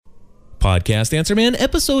Podcast Answer Man,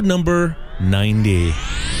 episode number 90.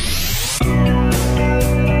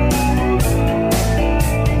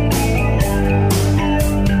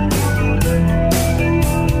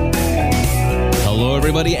 Hello,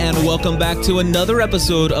 everybody, and welcome back to another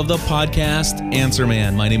episode of the Podcast Answer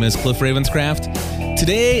Man. My name is Cliff Ravenscraft.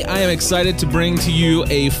 Today, I am excited to bring to you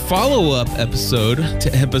a follow-up episode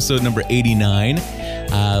to episode number 89.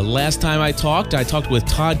 Last time I talked with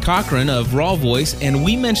Todd Cochran of Raw Voice, and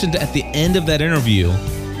we mentioned at the end of that interview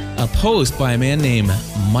a post by a man named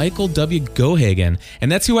Michael W. Geoghegan,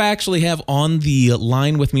 and that's who I actually have on the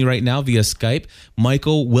line with me right now via Skype.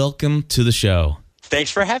 Michael, welcome to the show. Thanks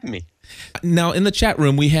for having me. Now, in the chat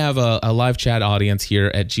room, we have a live chat audience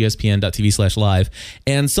here at gspn.tv/live,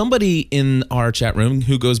 and somebody in our chat room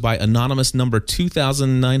who goes by anonymous number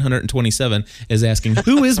 2927 is asking,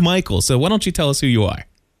 who is Michael? So why don't you tell us who you are?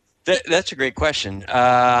 That's a great question.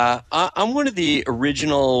 I'm one of the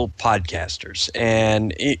original podcasters,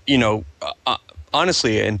 and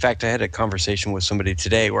honestly, in fact, I had a conversation with somebody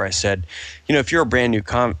today where I said, if you're a brand new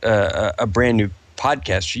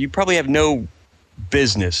podcaster, you probably have no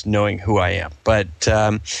business knowing who I am. But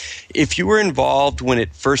if you were involved when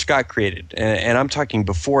it first got created, and I'm talking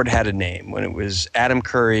before it had a name, when it was Adam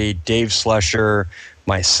Curry, Dave Slusher,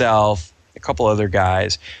 myself, a couple other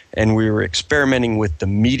guys, and we were experimenting with the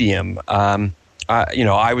medium, I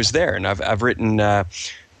was there, and I've written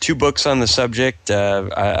 2 books on the subject.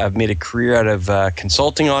 I've made a career out of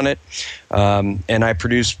consulting on it, and I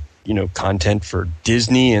produce content for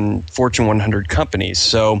Disney and Fortune 100 companies.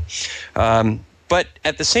 So but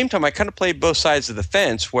at the same time, I kind of played both sides of the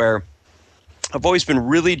fence, where I've always been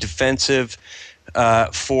really defensive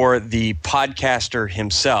for the podcaster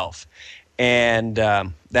himself. And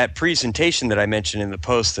that presentation that I mentioned in the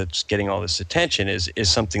post that's getting all this attention is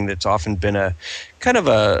something that's often been a kind of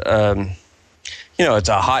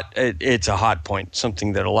it's a hot point,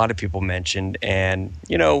 something that a lot of people mentioned. And,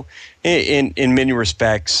 in many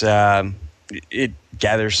respects, it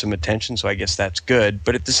gathers some attention, so I guess that's good.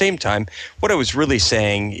 But at the same time, what I was really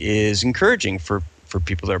saying is encouraging for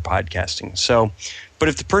people that are podcasting. So, but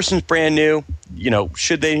if the person's brand new,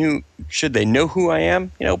 should they know who I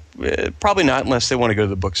am? Probably not, unless they want to go to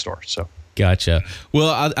the bookstore. So. Gotcha.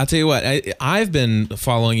 Well, I'll tell you what, I've been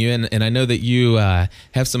following you, and I know that you have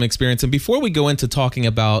some experience. And before we go into talking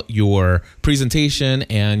about your presentation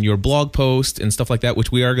and your blog post and stuff like that,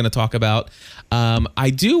 which we are going to talk about, I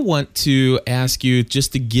do want to ask you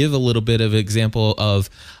just to give a little bit of example of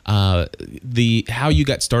how you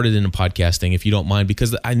got started in podcasting, if you don't mind,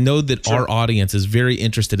 because I know that Sure. Our audience is very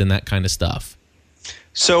interested in that kind of stuff.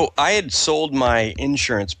 So I had sold my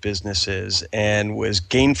insurance businesses and was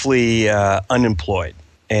gainfully unemployed.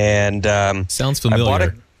 And sounds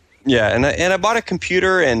familiar. I bought a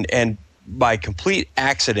computer and by complete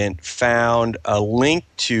accident found a link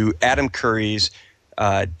to Adam Curry's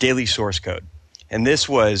daily source code. And this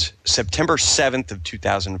was September 7th of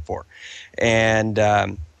 2004. And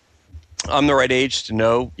I'm the right age to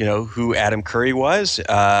know, who Adam Curry was.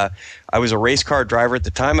 I was a race car driver at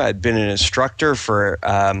the time. I'd been an instructor for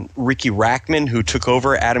Ricky Rackman, who took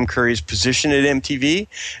over Adam Curry's position at MTV.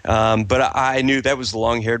 But I knew that was the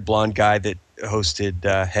long-haired blonde guy that hosted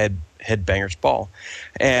Headbangers Ball.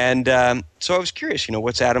 And so I was curious,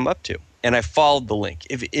 what's Adam up to? And I followed the link.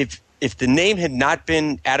 If the name had not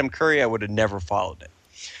been Adam Curry, I would have never followed it.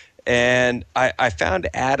 And I found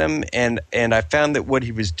Adam, and I found that what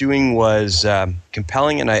he was doing was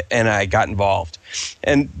compelling, and I got involved.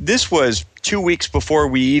 And this was 2 weeks before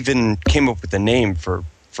we even came up with a name for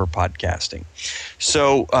podcasting.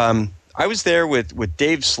 So I was there with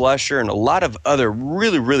Dave Slusher and a lot of other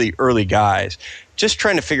really, really early guys, just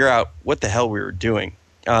trying to figure out what the hell we were doing.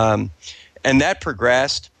 And that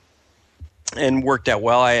progressed and worked out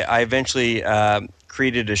well. I eventually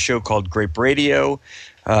created a show called Grape Radio.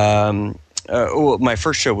 My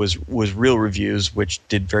first show was Real Reviews, which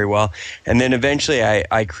did very well. And then eventually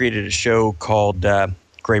I created a show called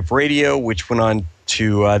Grape Radio, which went on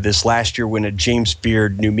to this last year win a James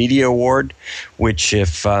Beard New Media Award, which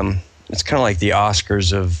it's kind of like the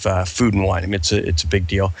Oscars of food and wine. I mean, it's a big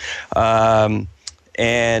deal.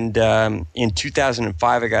 And in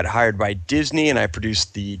 2005, I got hired by Disney, and I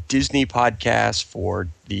produced the Disney podcast for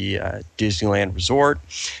the Disneyland Resort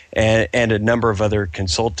and a number of other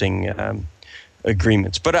consulting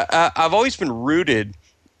agreements. But I've always been rooted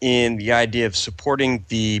in the idea of supporting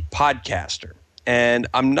the podcaster, and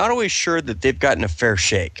I'm not always sure that they've gotten a fair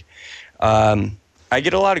shake. I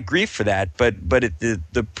get a lot of grief for that, but at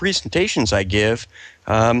the presentations I give,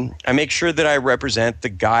 I make sure that I represent the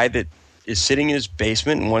guy that is sitting in his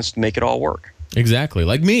basement and wants to make it all work. Exactly,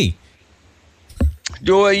 like me.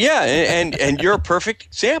 Well, yeah, and you're a perfect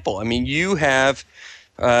example. I mean, you have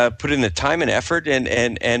put in the time and effort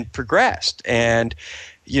and progressed. And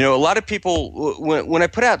a lot of people, when I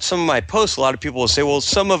put out some of my posts, a lot of people will say, well,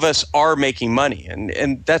 some of us are making money,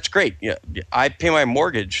 and that's great. Yeah, I pay my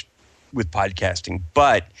mortgage with podcasting,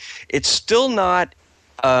 but it's still not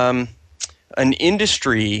an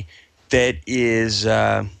industry that is,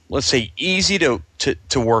 let's say, easy to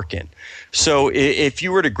work in. So if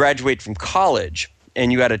you were to graduate from college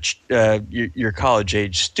and you had your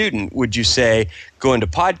college-age student, would you say go into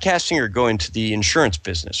podcasting or go into the insurance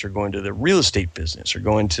business or go into the real estate business or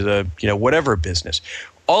go into the whatever business?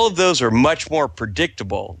 All of those are much more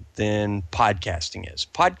predictable than podcasting is.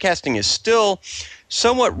 Podcasting is still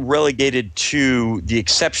somewhat relegated to the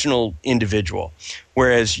exceptional individual,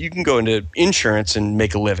 whereas you can go into insurance and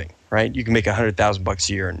make a living. Right, you can make $100,000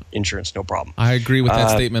 a year in insurance, no problem. I agree with that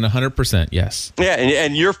statement 100%. Yes. Yeah,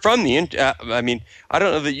 and you're from the. I mean, I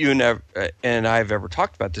don't know that you and I have ever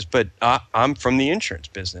talked about this, but I'm from the insurance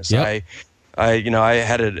business. Yep. I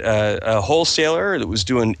had a wholesaler that was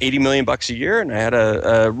doing $80 million a year, and I had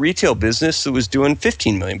a retail business that was doing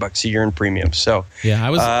 $15 million a year in premiums. So yeah, I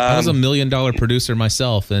was a $1 million producer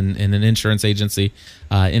myself in an insurance agency,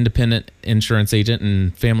 independent insurance agent,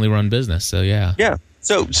 and family run business. So yeah. Yeah.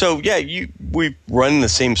 So yeah, we run the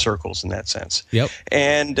same circles in that sense. Yep.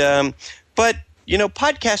 And but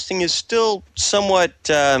podcasting is still somewhat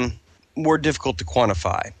more difficult to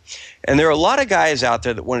quantify. And there are a lot of guys out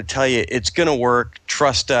there that want to tell you it's going to work,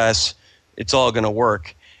 trust us, it's all going to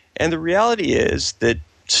work. And the reality is that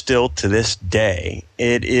still to this day,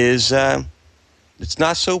 it is it's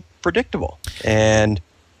not so predictable. And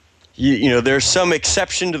there's some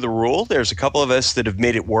exception to the rule. There's a couple of us that have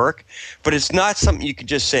made it work, but it's not something you can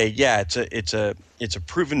just say, yeah, it's a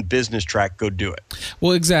proven business track, go do it.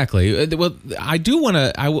 Well, exactly. Well, I do want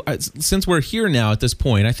to, since we're here now at this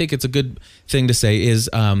point, I think it's a good thing to say is,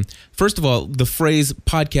 first of all, the phrase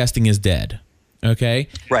podcasting is dead. Okay?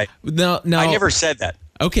 Right. Now I never said that.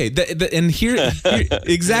 Okay, and here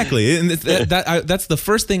exactly, and that's the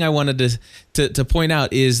first thing I wanted to point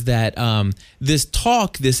out is that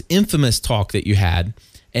this infamous talk that you had,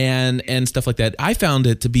 and stuff like that, I found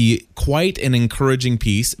it to be quite an encouraging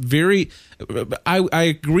piece. I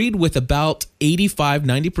agreed with about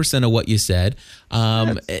 85-90% of what you said.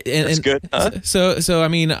 That's good. Huh? So I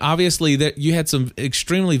mean, obviously that you had some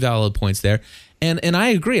extremely valid points there. And I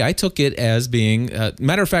agree. I took it as being,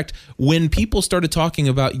 matter of fact, when people started talking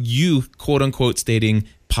about you, quote unquote, stating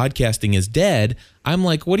podcasting is dead, I'm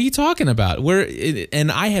like, what are you talking about?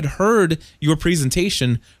 And I had heard your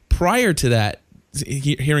presentation prior to that,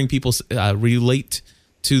 hearing people relate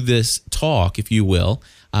to this talk, if you will,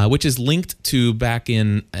 which is linked to back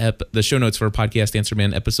in the show notes for Podcast Answer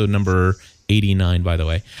Man, episode number 89, by the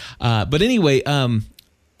way. But anyway,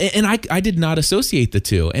 and I did not associate the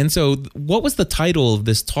two. And so what was the title of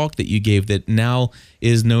this talk that you gave that now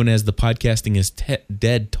is known as the Podcasting is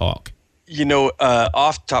Dead talk?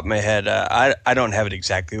 Off the top of my head, I don't have it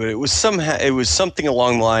exactly, but it was something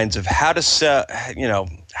along the lines of how to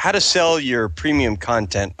sell your premium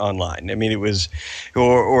content online. I mean, it was,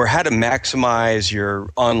 or how to maximize your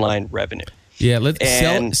online revenue. Yeah,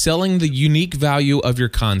 selling the unique value of your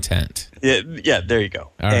content. Yeah, there you go.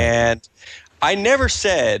 All right. And I never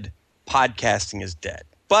said podcasting is dead,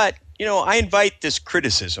 but I invite this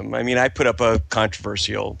criticism. I mean, I put up a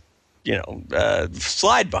controversial,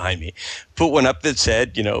 slide behind me, put one up that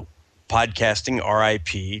said, podcasting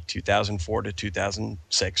RIP 2004 to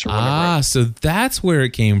 2006 or whatever. So that's where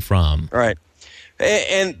it came from. Right.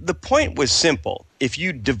 And the point was simple. If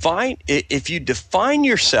you define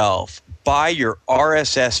yourself by your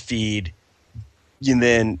RSS feed,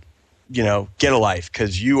 then get a life,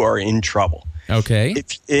 because you are in trouble. Okay.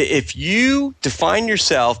 If you define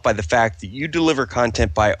yourself by the fact that you deliver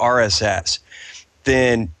content by RSS,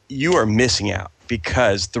 then you are missing out,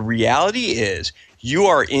 because the reality is you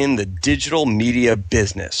are in the digital media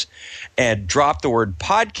business. And drop the word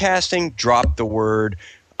podcasting, drop the word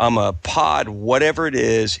I'm a pod, whatever it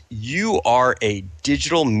is, you are a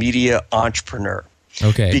digital media entrepreneur.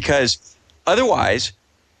 Okay. Because otherwise,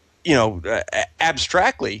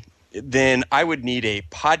 abstractly, then I would need a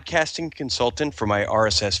podcasting consultant for my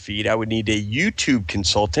RSS feed. I would need a YouTube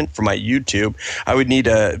consultant for my YouTube. I would need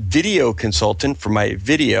a video consultant for my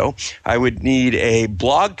video. I would need a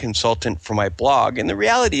blog consultant for my blog. And the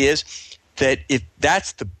reality is that if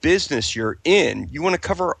that's the business you're in, you want to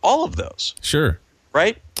cover all of those. Sure.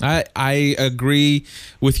 Right? I agree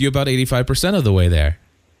with you about 85% of the way there.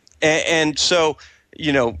 And so,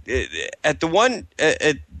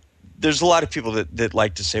 there's a lot of people that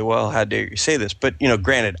like to say, well, how dare you say this? But,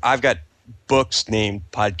 granted, I've got books named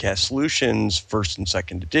Podcast Solutions, first and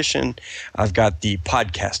second edition. I've got the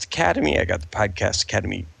Podcast Academy. I got the Podcast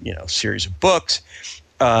Academy, series of books.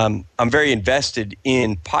 I'm very invested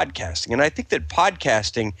in podcasting, and I think that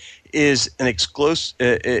podcasting is an explosive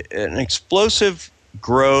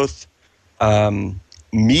growth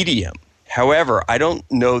medium. However, I don't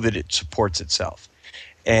know that it supports itself.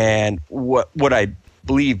 And what I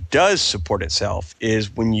believe does support itself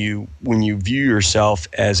is when you view yourself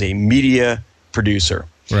as a media producer.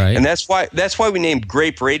 Right. And that's why we named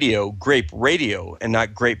Grape Radio and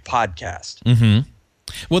not Grape Podcast. Mm-hmm.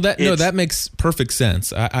 Well, that makes perfect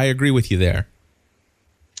sense. I agree with you there.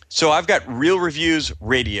 So I've got Real Reviews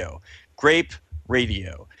Radio, Grape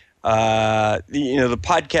Radio. The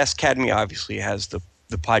Podcast Academy obviously has the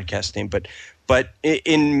podcast name, but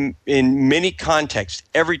in many contexts,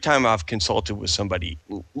 every time I've consulted with somebody,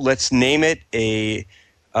 let's name it a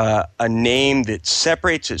name that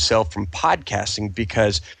separates itself from podcasting,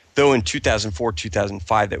 because though in 2004,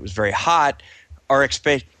 2005 that was very hot, our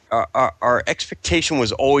expectation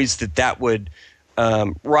was always that would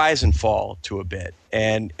rise and fall to a bit,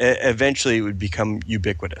 and eventually it would become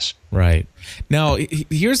ubiquitous. Right. Now,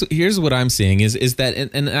 here's what I'm seeing is that,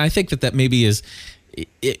 and I think that maybe is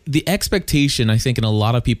the expectation, I think, in a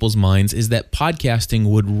lot of people's minds is that podcasting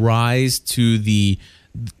would rise to the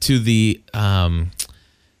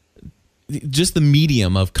just the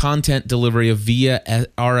medium of content delivery via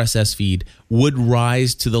RSS feed would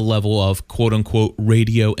rise to the level of quote unquote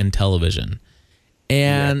radio and television.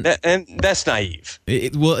 And that's naive.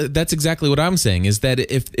 Well, that's exactly what I'm saying, is that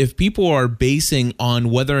if people are basing on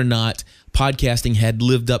whether or not podcasting had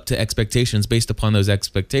lived up to expectations based upon those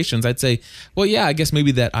expectations, I'd say, well, yeah, I guess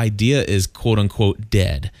maybe that idea is quote unquote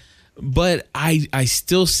dead. But I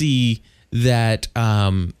still see that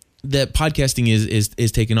that podcasting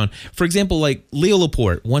is taking on. For example, like Leo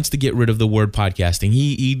Laporte wants to get rid of the word podcasting.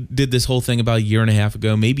 He did this whole thing about a year and a half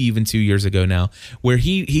ago, maybe even 2 years ago now, where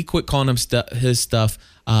he quit calling his stuff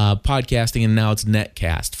podcasting, and now it's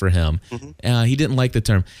netcast for him. Mm-hmm. He didn't like the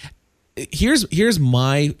term. Here's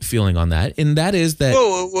my feeling on that, and that is that.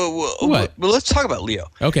 Whoa! What? Well, let's talk about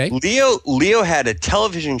Leo. Okay. Leo had a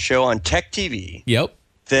television show on Tech TV. Yep.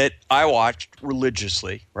 That I watched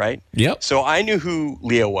religiously, right? Yep. So I knew who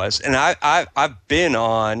Leo was, and I've been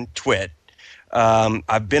on Twit.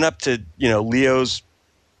 I've been up to Leo's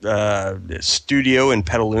studio in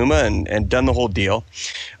Petaluma and done the whole deal.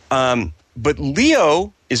 But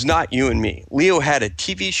Leo is not you and me. Leo had a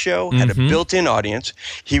TV show, had a built-in audience.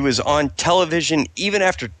 He was on television even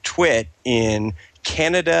after Twit in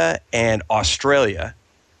Canada and Australia.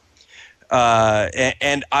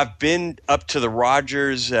 And I've been up to the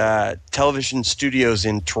Rogers television studios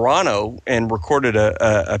in Toronto and recorded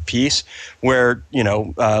a piece where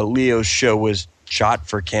Leo's show was shot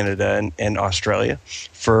for Canada and Australia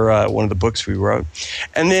for one of the books we wrote.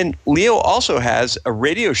 And then Leo also has a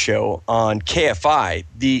radio show on KFI,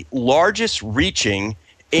 the largest reaching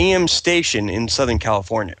AM station in Southern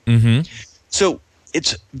California. Mm-hmm. So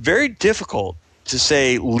it's very difficult to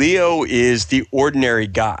say Leo is the ordinary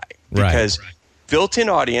guy. Because built-in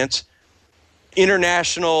audience,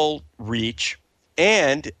 international reach,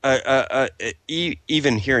 and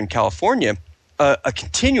even here in California, a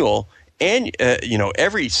continual, and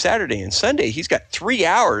every Saturday and Sunday, he's got 3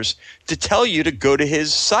 hours to tell you to go to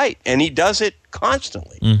his site, and he does it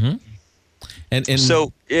constantly. Mm-hmm.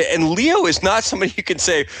 And Leo is not somebody you can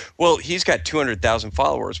say, well, he's got 200,000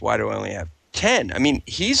 followers. Why do I only have 10? I mean,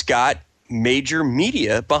 he's got major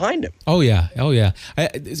media behind him. Oh yeah.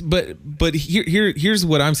 But here's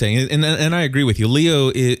what I'm saying, and I agree with you.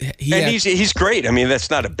 Leo, he's great. I mean, that's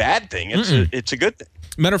not a bad thing. It's a good thing.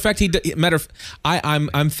 Matter of fact,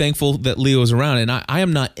 I'm thankful that Leo is around, and I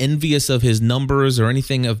am not envious of his numbers or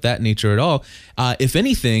anything of that nature at all. If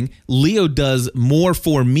anything, Leo does more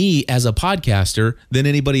for me as a podcaster than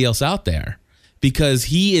anybody else out there. Because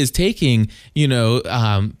he is taking,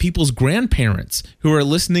 people's grandparents who are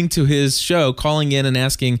listening to his show, calling in and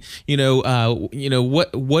asking,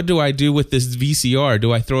 what do I do with this VCR?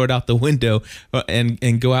 Do I throw it out the window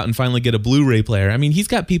and go out and finally get a Blu-ray player? I mean, he's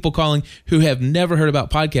got people calling who have never heard about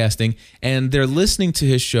podcasting, and they're listening to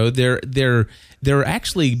his show. They're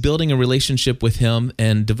actually building a relationship with him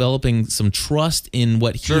and developing some trust in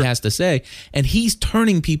what he has to say, and he's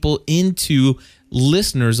turning people into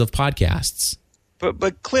listeners of podcasts.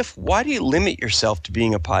 But Cliff, why do you limit yourself to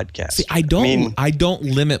being a podcaster? See, I don't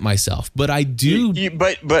limit myself, but I do.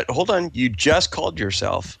 But hold on, you just called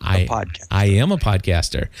yourself a podcaster. I am a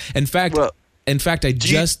podcaster. In fact, But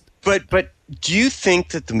do you think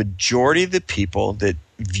that the majority of the people that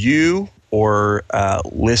view or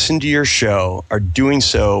listen to your show are doing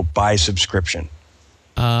so by subscription?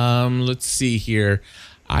 Let's see here.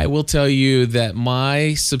 I will tell you that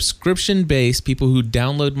my subscription base, people who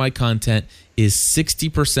download my content, is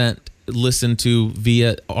 60% listen to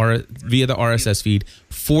via the RSS feed,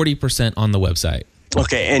 40% on the website.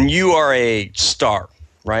 Okay, and you are a star,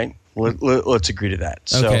 right? Let's agree to that.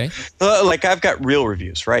 So, okay. Like I've got real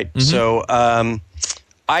reviews, right? Mm-hmm. So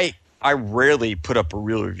I rarely put up a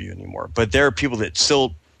real review anymore, but there are people that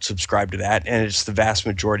still subscribe to that, and it's the vast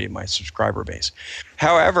majority of my subscriber base.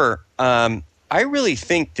 However, I really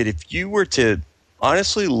think that if you were to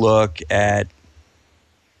honestly look at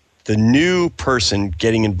the new person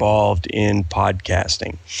getting involved in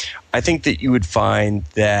podcasting, I think that you would find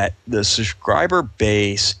that the subscriber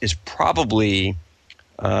base is probably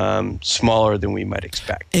smaller than we might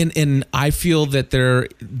expect. And I feel that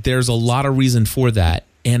there's a lot of reason for that.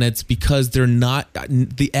 And it's because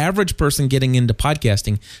the average person getting into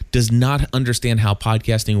podcasting does not understand how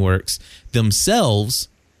podcasting works themselves.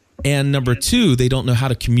 And number two, they don't know how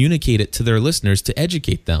to communicate it to their listeners to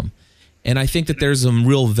educate them. And I think that there's some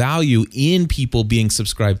real value in people being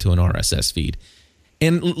subscribed to an RSS feed.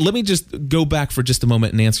 And let me just go back for just a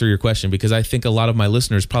moment and answer your question, because I think a lot of my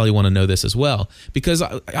listeners probably want to know this as well. Because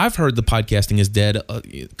I've heard the podcasting is dead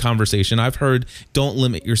conversation. I've heard don't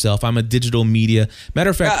limit yourself. I'm a digital media. Matter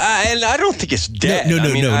of fact, and I don't think it's dead. No,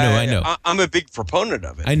 I know. I'm a big proponent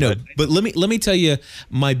of it. I know, but let me tell you,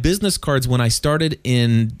 my business cards, when I started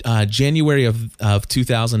in January of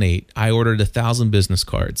 2008, I ordered 1,000 business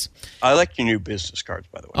cards. I like your new business cards,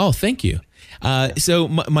 by the way. Oh, thank you. So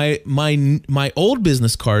my old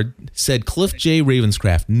business card said Cliff J.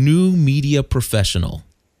 Ravenscraft, new media professional.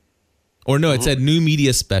 Or no, it said new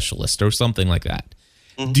media specialist or something like that.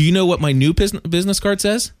 Mm-hmm. Do you know what my new business card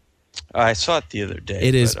says? I saw it the other day.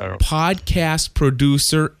 It is podcast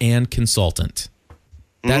producer and consultant.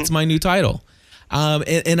 That's my new title.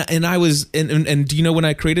 And I was and do you know when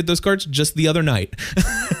I created those cards? Just the other night.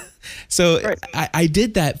 So right. I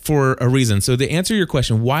did that for a reason. So to answer your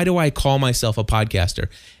question, why do I call myself a podcaster?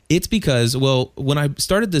 It's because, well, when I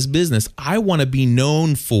started this business, I want to be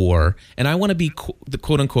known for, and I want to be the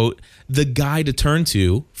quote unquote, the guy to turn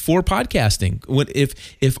to for podcasting.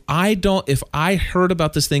 If I heard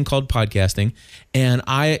about this thing called podcasting, and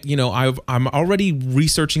I'm already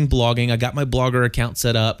researching blogging. I got my Blogger account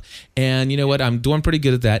set up, and you know what? I'm doing pretty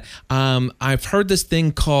good at that. I've heard this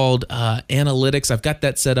thing called analytics. I've got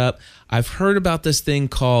that set up. I've heard about this thing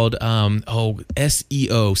called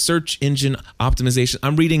SEO, search engine optimization.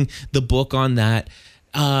 I'm reading the book on that.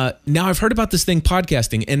 Now I've heard about this thing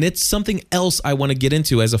podcasting, and it's something else I want to get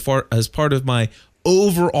into as part of my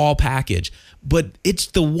overall package. But it's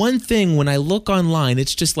the one thing when I look online,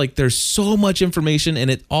 it's just like there's so much information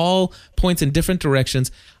and it all points in different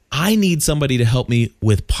directions. I need somebody to help me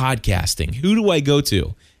with podcasting. Who do I go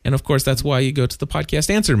to? And of course, that's why you go to the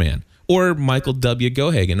Podcast Answer Man or Michael W.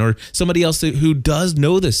 Geoghegan or somebody else who does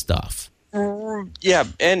know this stuff. Yeah,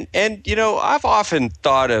 and I've often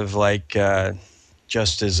thought of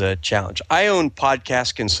just as a challenge. I own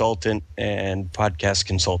Podcast Consultant and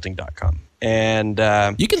podcastconsulting.com. And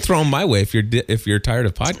you can throw them my way if you're tired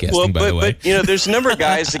of podcasting. By the way, but there's a number of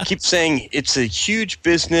guys that keep saying it's a huge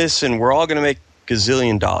business and we're all going to make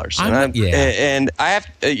gazillion dollars. And I have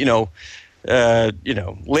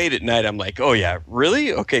late at night I'm like, oh yeah,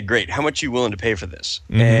 really? Okay, great. How much are you willing to pay for this?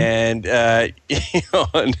 Mm-hmm. And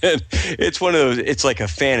it's one of those. It's like a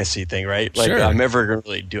fantasy thing, right? Like sure. I'm never going to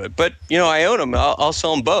really do it, but I own them. I'll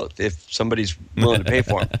sell them both if somebody's willing to pay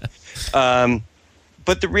for them.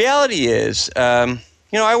 But the reality is, I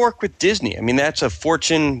work with Disney. I mean, that's a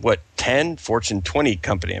Fortune 10, Fortune 20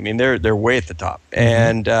 company. I mean, they're way at the top.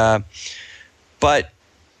 Mm-hmm. And but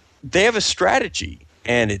they have a strategy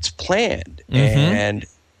and it's planned. Mm-hmm. And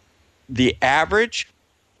the average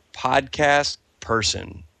podcast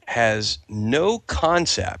person has no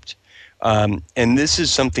concept, and this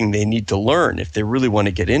is something they need to learn if they really want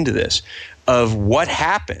to get into this, of what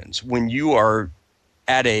happens when you are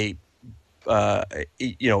at in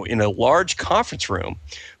a large conference room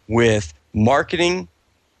with marketing,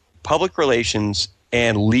 public relations,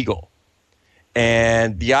 and legal.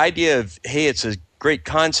 And the idea of, hey, it's a great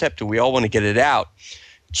concept and we all want to get it out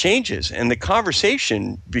changes. And the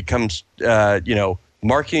conversation becomes,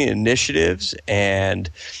 marketing initiatives and,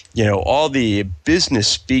 all the business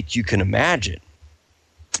speak you can imagine.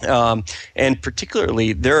 And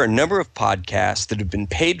particularly, there are a number of podcasts that have been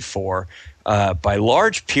paid for by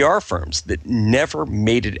large PR firms that never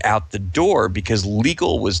made it out the door because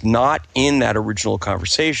legal was not in that original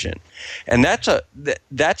conversation, and that's a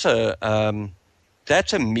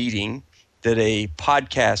meeting that a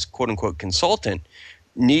podcast quote unquote consultant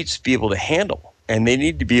needs to be able to handle. And they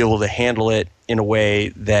need to be able to handle it in a way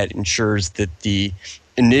that ensures that the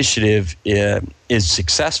initiative is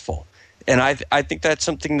successful. And I think that's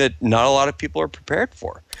something that not a lot of people are prepared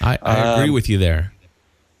for. I agree with you there.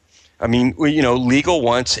 I mean, legal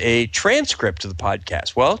wants a transcript of the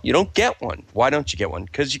podcast. Well, you don't get one. Why don't you get one?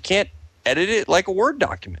 Because you can't edit it like a Word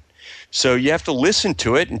document. So you have to listen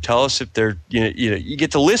to it and tell us if you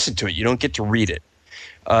get to listen to it. You don't get to read it.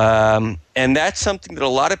 And that's something that a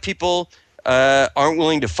lot of people aren't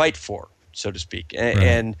willing to fight for, so to speak.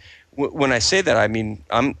 And when I say that, I mean,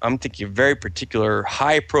 I'm thinking of very particular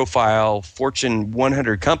high-profile Fortune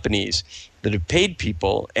 100 companies that have paid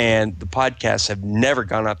people, and the podcasts have never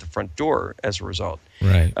gone out the front door as a result.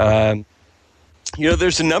 Right.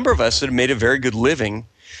 There's a number of us that have made a very good living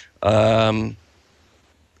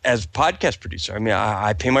as a podcast producer. I mean,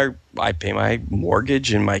 I pay my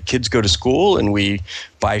mortgage, and my kids go to school, and we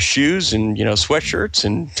buy shoes and sweatshirts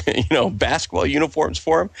and basketball uniforms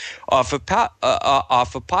for them off of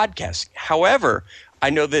podcasting. However, I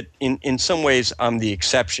know that in some ways I'm the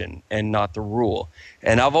exception and not the rule.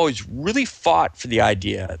 And I've always really fought for the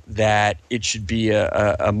idea that it should be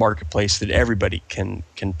a marketplace that everybody can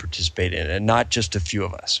participate in, and not just a few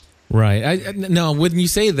of us. Right. No, when you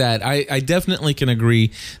say that, I definitely can agree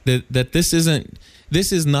that this is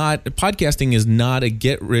not, podcasting is not a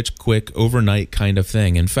get rich quick overnight kind of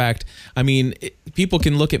thing. In fact, I mean, people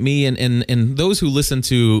can look at me and those who listen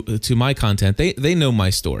to my content, they know my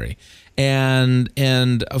story.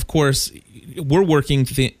 And of course, we're working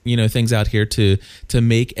things out here to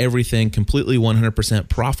make everything completely 100%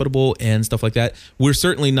 profitable and stuff like that. We're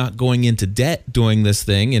certainly not going into debt doing this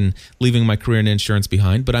thing and leaving my career in insurance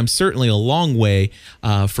behind, but I'm certainly a long way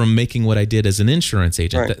from making what I did as an insurance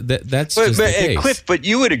agent. Right. That's just the case. Cliff, but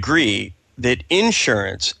you would agree that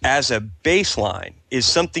insurance as a baseline is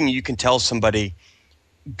something you can tell somebody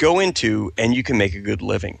go into and you can make a good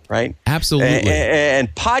living, right? Absolutely.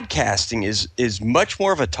 And podcasting is much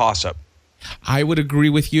more of a toss-up. I would agree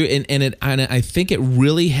with you, and I think it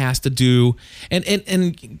really has to do,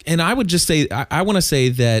 and I would just say, I want to say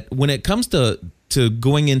that when it comes to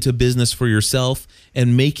going into business for yourself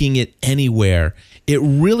and making it anywhere, it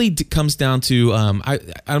really comes down to,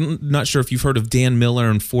 I'm not sure if you've heard of Dan Miller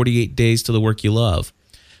and 48 Days to the Work You Love.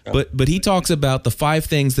 But he talks about the 5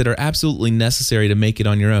 things that are absolutely necessary to make it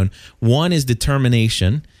on your own. 1 is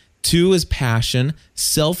determination. 2 is passion,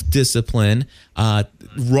 self-discipline,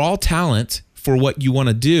 raw talent for what you want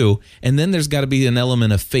to do. And then there's got to be an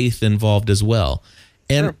element of faith involved as well.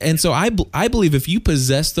 And so I believe if you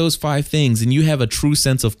possess those 5 things and you have a true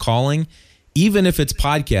sense of calling, even if it's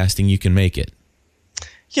podcasting, you can make it.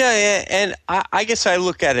 Yeah. And I guess I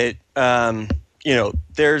look at it,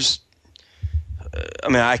 there's,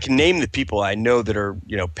 I can name the people I know that are,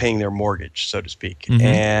 paying their mortgage, so to speak. Mm-hmm.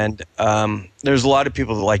 And there's a lot of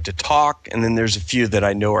people that like to talk, and then there's a few that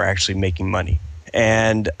I know are actually making money.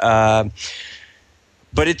 And but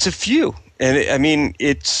it's a few, and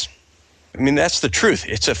that's the truth.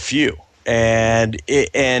 It's a few,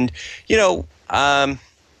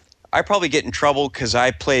 I probably get in trouble because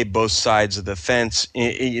I play both sides of the fence.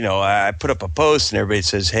 I put up a post and everybody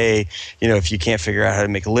says, hey, if you can't figure out how to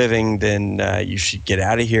make a living, then you should get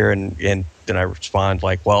out of here. And then I respond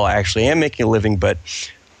like, well, I actually am making a living, but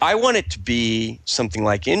I want it to be something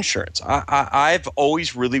like insurance. I've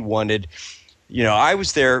always really wanted, I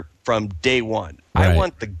was there from day one. Right. I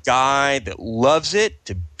want the guy that loves it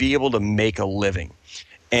to be able to make a living.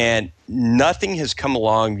 And nothing has come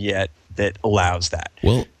along yet that allows that.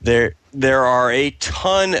 Well, there are a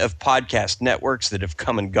ton of podcast networks that have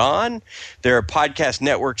come and gone. There are podcast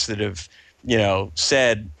networks that have,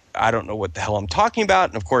 said, I don't know what the hell I'm talking about.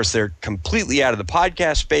 And of course, they're completely out of the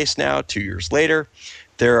podcast space now, 2 years later.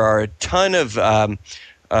 There are a ton of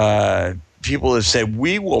people have said,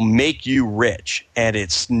 we will make you rich. And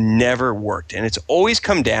it's never worked. And it's always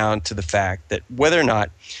come down to the fact that whether or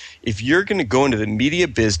not, if you're going to go into the media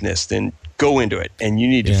business, then go into it, and you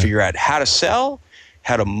need to figure out how to sell,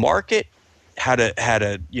 how to market, how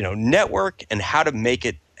to network, and how to make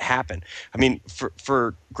it happen. I mean,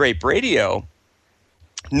 for Grape Radio,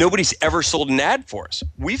 nobody's ever sold an ad for us.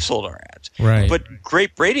 We've sold our ads, right? But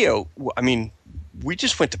Grape Radio, we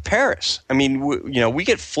just went to Paris. We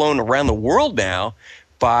get flown around the world now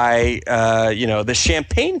by the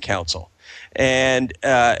Champagne Council, and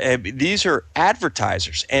these are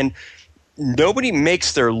advertisers, and nobody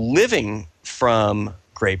makes their living from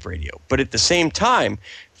Grape Radio. But at the same time,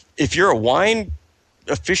 if you're a wine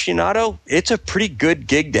aficionado, it's a pretty good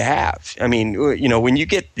gig to have. When you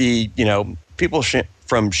get the, people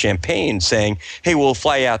from Champagne saying, hey, we'll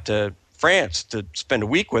fly out to France to spend a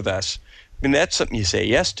week with us, I mean, that's something you say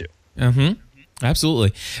yes to. Mm-hmm.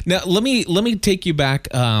 Absolutely. Now, let me take you back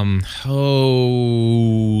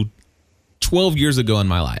 12 years ago in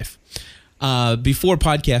my life. Before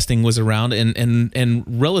podcasting was around, and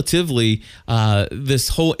relatively, this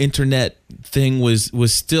whole internet thing was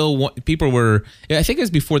still, people were, I think it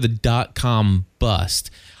was before the .com bust.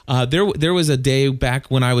 There was a day back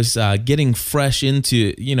when I was getting fresh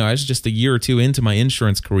into, I was just a year or two into my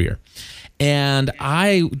insurance career. And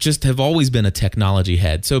I just have always been a technology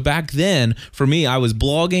head. So back then, for me, I was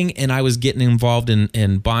blogging and I was getting involved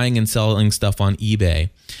in buying and selling stuff on eBay.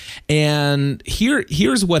 And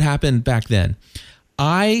here's what happened back then.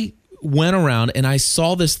 I went around and I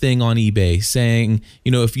saw this thing on eBay saying,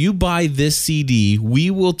 if you buy this CD, we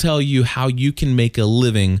will tell you how you can make a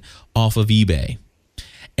living off of eBay.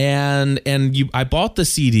 I bought the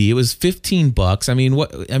CD. It was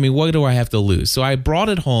 $15. What do I have to lose? So I brought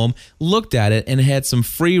it home, looked at it, and it had some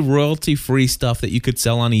free royalty-free stuff that you could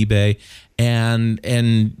sell on eBay, and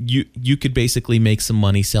you could basically make some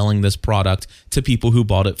money selling this product to people who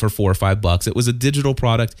bought it for $4 or $5. It was a digital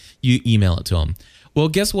product. You email it to them. Well,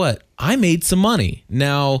 guess what? I made some money.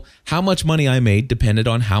 Now, how much money I made depended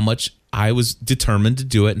on how much I was determined to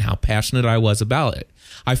do it and how passionate I was about it.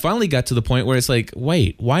 I finally got to the point where it's like,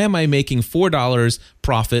 wait, why am I making $4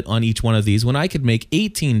 profit on each one of these when I could make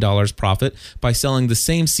 $18 profit by selling the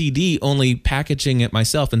same CD, only packaging it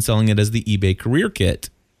myself and selling it as the eBay Career Kit?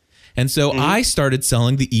 And so I started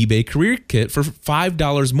selling the eBay Career Kit for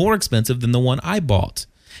 $5 more expensive than the one I bought.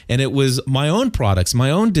 And it was my own products,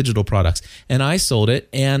 my own digital products. And I sold it.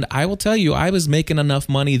 And I will tell you, I was making enough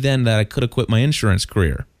money then that I could have quit my insurance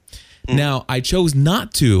career. Now, I chose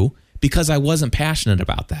not to because I wasn't passionate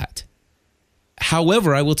about that.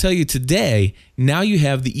 However, I will tell you today, now you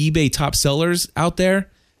have the eBay top sellers out there.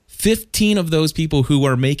 15 of those people who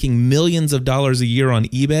are making millions of dollars a year on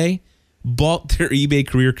eBay bought their eBay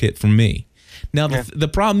Career Kit from me. Now, the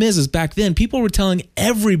problem is back then, people were telling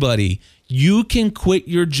everybody, you can quit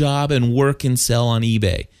your job and work and sell on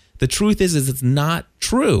eBay. The truth is it's not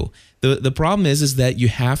true. The problem is that you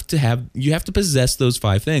have to possess those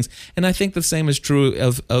 5 things. And I think the same is true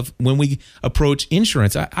of when we approach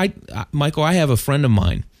insurance. Michael, I have a friend of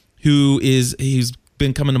mine he's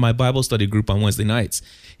been coming to my Bible study group on Wednesday nights.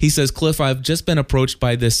 He says, Cliff, I've just been approached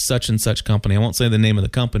by this such and such company. I won't say the name of the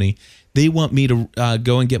company. They want me to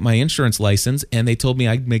go and get my insurance license, and they told me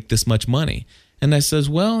I'd make this much money. And I says,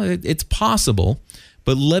 well, it's possible,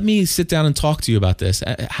 but let me sit down and talk to you about this.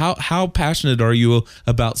 How passionate are you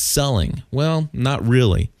about selling? Well, not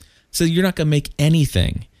really. So you're not going to make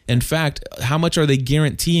anything. In fact, how much are they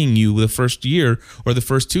guaranteeing you the first year or the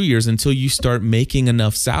first 2 years until you start making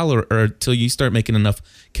enough salary or until you start making enough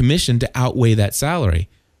commission to outweigh that salary?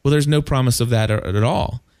 Well, there's no promise of that at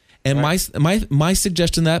all. And right. my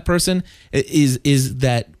suggestion to that person is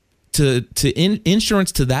that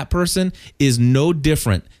insurance to that person is no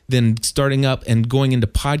different than starting up and going into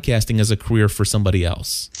podcasting as a career for somebody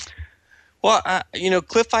else. Well,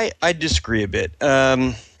 Cliff, I disagree a bit.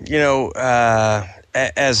 You and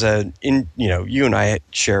I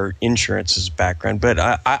share insurance as a background, but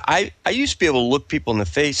I used to be able to look people in the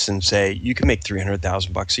face and say, you can make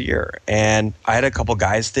 $300,000 a year. And I had a couple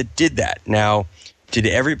guys that did that. Now, did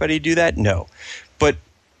everybody do that? No.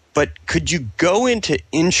 But could you go into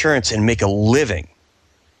insurance and make a living?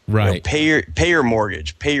 Right. Pay your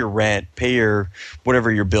mortgage, pay your rent, pay your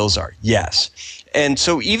whatever your bills are. Yes. And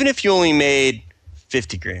so even if you only made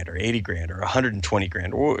 $50,000 or $80,000 or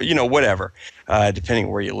 $120,000 or whatever, depending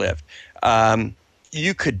on where you live,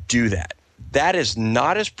 you could do that. That is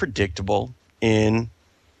not as predictable in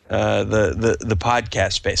the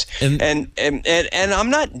podcast space. And I'm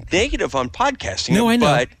not negative on podcasting. No, I know.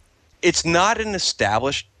 But it's not an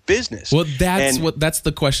established business. Well, that's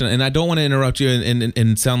the question, and I don't want to interrupt you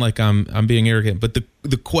and sound like I'm being arrogant. But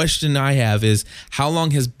the question I have is, how long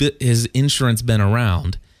has insurance been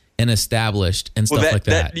around and established and stuff like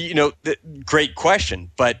that? Great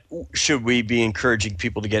question. But should we be encouraging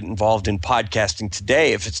people to get involved in podcasting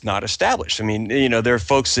today if it's not established? I mean, there are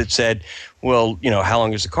folks that said, well, how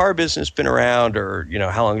long has the car business been around, or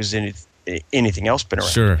how long has anything else been around?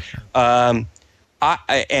 Sure. And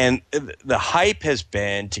the hype has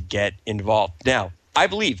been to get involved. Now, I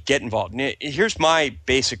believe get involved. Here's my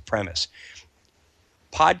basic premise.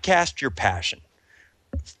 Podcast your passion.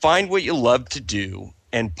 Find what you love to do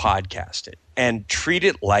and podcast it. And treat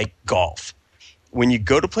it like golf. When you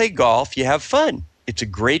go to play golf, you have fun. It's a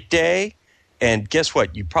great day. And guess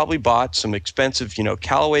what? You probably bought some expensive,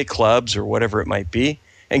 Callaway clubs or whatever it might be.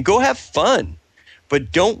 And go have fun.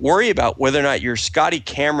 But don't worry about whether or not your Scotty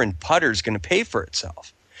Cameron putter is going to pay for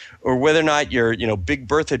itself. or whether or not your, Big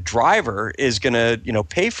Bertha driver is going to,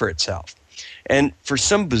 pay for itself. And for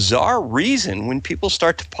some bizarre reason, when people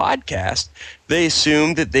start to podcast, they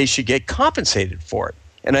assume that they should get compensated for it.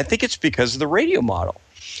 And I think it's because of the radio model.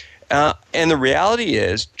 And the reality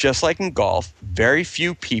is, just like in golf, very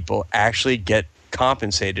few people actually get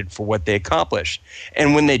compensated for what they accomplish.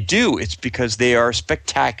 And when they do, it's because they are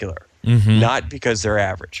spectacular. Not because they're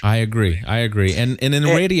average. I agree. And in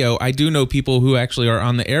radio, I do know people who actually are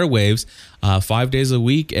on the airwaves 5 days a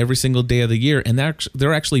week, every single day of the year, and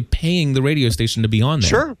they're actually paying the radio station to be on there.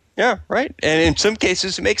 Sure. Yeah, right. And in some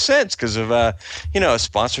cases, it makes sense because of a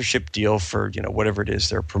sponsorship deal for whatever it is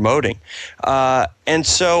they're promoting. And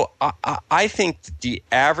so I think that the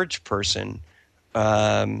average person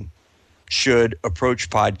should approach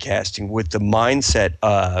podcasting with the mindset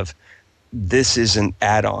of, this is an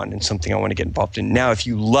add-on and something I want to get involved in. Now, if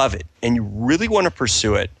you love it and you really want to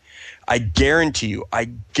pursue it, I guarantee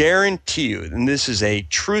you, and this is a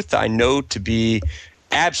truth I know to be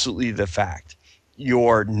absolutely the fact,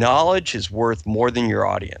 your knowledge is worth more than your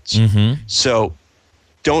audience. So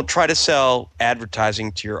don't try to sell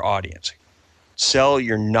advertising to your audience. Sell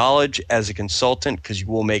your knowledge as a consultant because you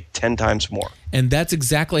will make 10 times more. And that's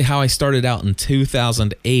exactly how I started out in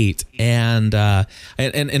 2008. And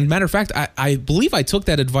matter of fact, I believe I took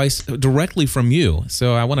that advice directly from you.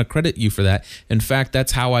 So I want to credit you for that. In fact,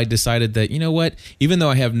 that's how I decided that, you know what, even though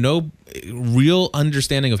I have no real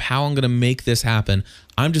understanding of how I'm going to make this happen,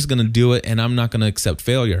 I'm just going to do it and I'm not going to accept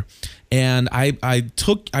failure. And I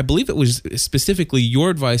believe it was specifically your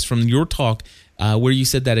advice from your talk where you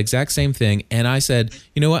said that exact same thing. And I said,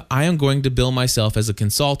 you know what, I am going to bill myself as a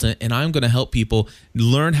consultant and I'm going to help people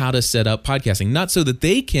learn how to set up podcasting, not so that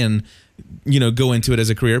they can, go into it as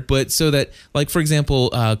a career, but so that, like, for example,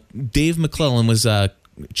 Dave McClellan was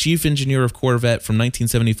chief engineer of Corvette from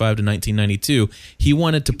 1975 to 1992. He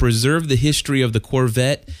wanted to preserve the history of the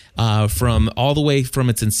Corvette from all the way from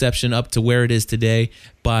its inception up to where it is today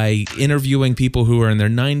by interviewing people who are in their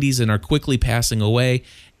 90s and are quickly passing away.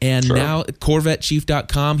 And now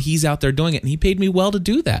CorvetteChief.com, he's out there doing it, and he paid me well to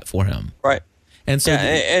do that for him. Right. And so,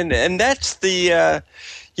 and that's the,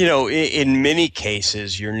 in many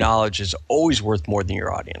cases, your knowledge is always worth more than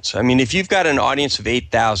your audience. I mean, if you've got an audience of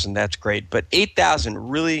 8,000, that's great, but 8,000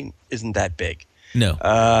 really isn't that big.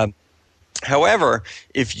 No. However,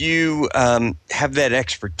 if you have that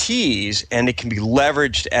expertise and it can be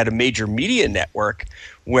leveraged at a major media network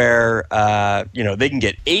where they can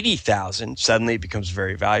get 80,000, suddenly it becomes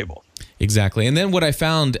very valuable. Exactly. And then what I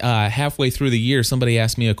found halfway through the year, somebody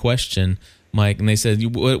asked me a question, Mike, and they said,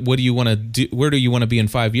 what do you want to do? Where do you want to be in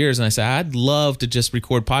 5 years? And I said, I'd love to just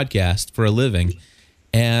record podcasts for a living.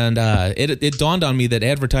 And it dawned on me that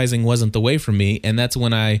advertising wasn't the way for me, and that's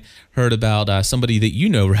when I heard about somebody that you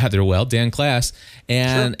know rather well, Dan Class,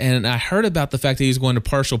 and I heard about the fact that he was going to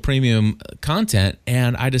partial premium content,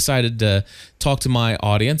 and I decided to talk to my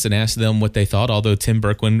audience and ask them what they thought, although Tim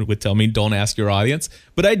Berkwin would tell me, don't ask your audience,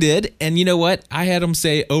 but I did, and you know what? I had them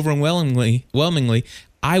say overwhelmingly,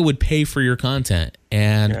 I would pay for your content,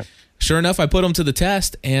 and sure enough, I put them to the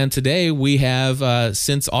test, and today we have,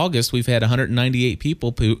 since August, we've had 198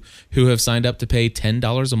 people who have signed up to pay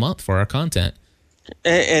 $10 a month for our content.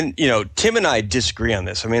 And Tim and I disagree on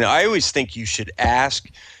this. I mean, I always think you should ask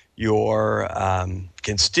your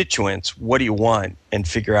constituents, what do you want, and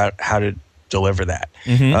figure out how to deliver that.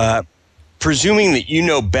 Presuming that you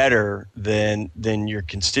know better than your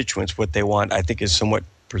constituents what they want, I think is somewhat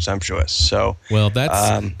presumptuous. So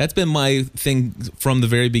that's been my thing from the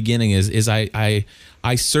very beginning is I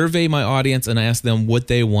survey my audience and I ask them what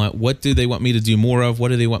they want. What do they want me to do more of? What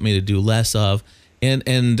do they want me to do less of?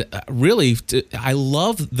 And really, I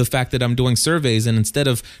love the fact that I'm doing surveys, and instead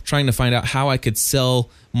of trying to find out how I could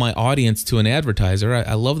sell my audience to an advertiser,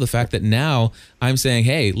 I love the fact that now I'm saying,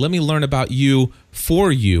 hey, let me learn about you,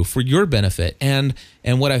 for your benefit. And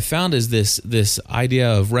what I found is this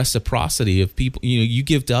idea of reciprocity of people, you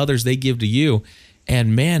give to others, they give to you.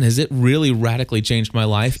 And man, has it really radically changed my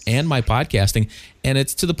life and my podcasting. And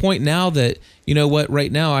it's to the point now that, you know what,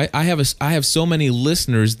 right now I have so many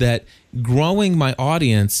listeners that growing my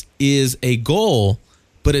audience is a goal,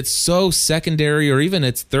 but it's so secondary, or even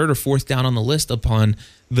it's third or fourth down on the list upon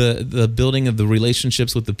the building of the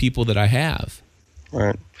relationships with the people that I have.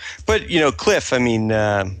 Right. But, Cliff, I mean,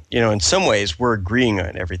 in some ways we're agreeing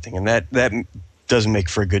on everything, and that doesn't make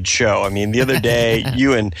for a good show. I mean, the other day,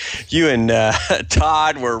 you and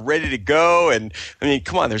Todd were ready to go, and I mean,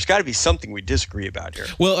 come on, there's got to be something we disagree about here.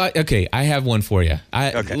 Well, I have one for you.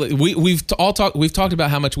 We've talked about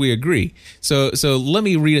how much we agree. So let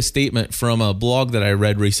me read a statement from a blog that I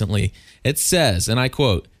read recently. It says, and I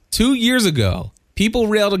quote, 2 years ago, People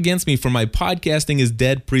railed against me for my podcasting is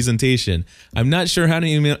dead presentation. I'm not sure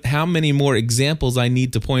how many more examples I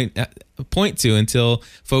need to point to until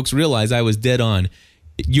folks realize I was dead on.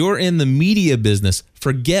 You're in the media business.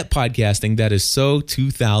 Forget podcasting. That is so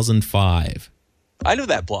 2005. I know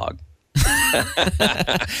that blog.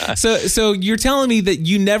 So you're telling me that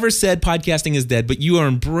you never said podcasting is dead, but you are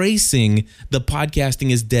embracing the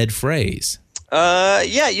podcasting is dead phrase. Yeah,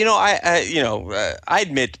 I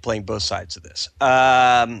admit to playing both sides of this.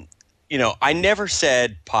 I never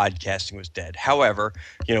said podcasting was dead. However,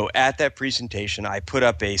 at that presentation, I put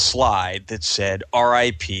up a slide that said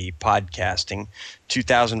RIP podcasting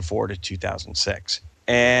 2004 to 2006.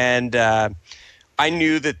 And I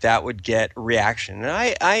knew that would get a reaction.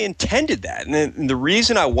 And I intended that. And the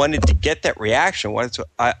reason I wanted to get that reaction was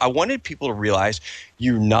I wanted people to realize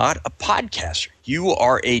you're not a podcaster. You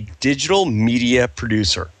are a digital media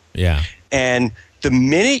producer. Yeah. And the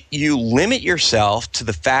minute you limit yourself to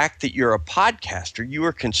the fact that you're a podcaster, you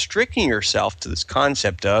are constricting yourself to this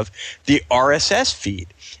concept of the RSS feed.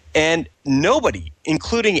 And nobody,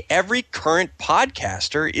 including every current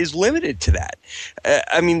podcaster, is limited to that.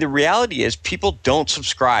 The reality is people don't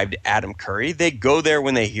subscribe to Adam Curry. They go there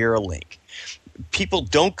when they hear a link. People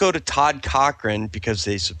don't go to Todd Cochran because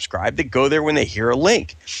they subscribe. They go there when they hear a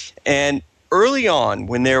link. And early on,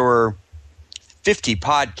 when there were 50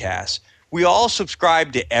 podcasts, we all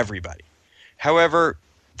subscribed to everybody. However,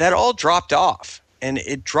 that all dropped off. And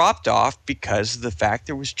it dropped off because of the fact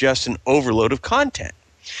there was just an overload of content.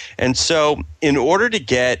 And so in order to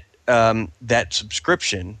get that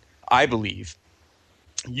subscription, I believe,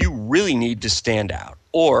 you really need to stand out.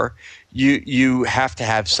 Or you have to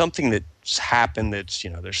have something that's happened that's,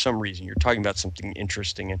 there's some reason. You're talking about something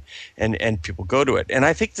interesting and people go to it. And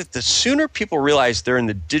I think that the sooner people realize they're in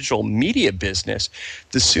the digital media business,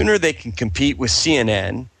 the sooner they can compete with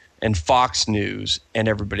CNN and Fox News and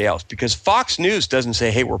everybody else. Because Fox News doesn't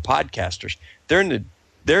say, hey, we're podcasters. They're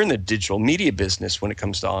in the digital media business when it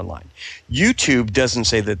comes to online. YouTube doesn't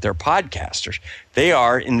say that they're podcasters. They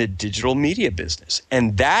are in the digital media business.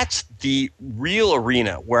 And that's the real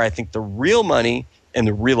arena where I think the real money and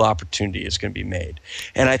the real opportunity is going to be made.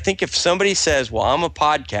 And I think if somebody says, well, I'm a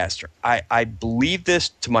podcaster, I believe this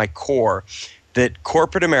to my core, that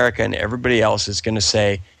corporate America and everybody else is going to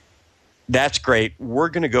say, that's great. We're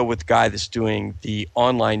going to go with the guy that's doing the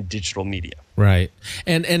online digital media. Right.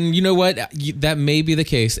 And you know what? That may be the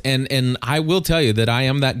case. And I will tell you that I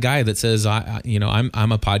am that guy that says, I'm a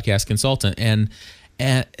podcast consultant. And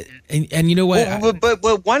you know what?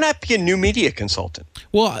 But why not be a new media consultant?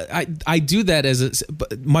 Well, I do that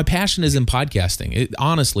my passion is in podcasting.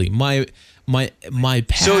 Honestly, my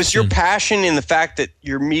passion. So is your passion in the fact that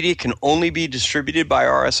your media can only be distributed by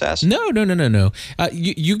RSS? No.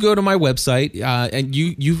 You go to my website and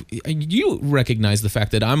you recognize the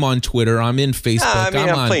fact that I'm on Twitter, I'm in Facebook,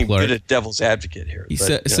 I'm playing a bit of devil's advocate here.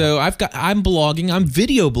 So I'm blogging, I'm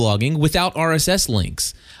video blogging without RSS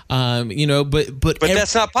links. But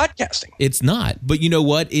that's not podcasting. It's not. But you know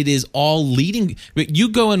what? It is all leading. You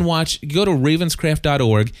go to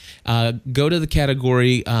ravenscraft.org, go to the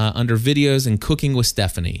category under videos and cooking with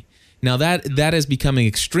Stephanie. Now that is becoming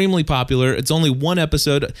extremely popular. It's only one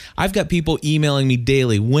episode. I've got people emailing me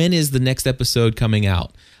daily. When is the next episode coming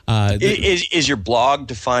out? Is your blog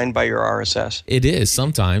defined by your RSS? It is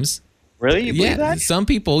sometimes. Really? You believe that? Some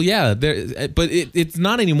people, yeah. But it's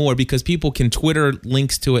not anymore because people can Twitter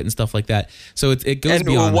links to it and stuff like that. So it goes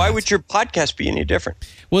beyond. And why would your podcast be any different?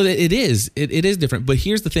 Well, it is. It is different. But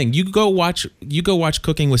here's the thing: you go watch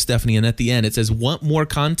Cooking with Stephanie, and at the end it says, "Want more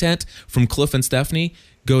content from Cliff and Stephanie?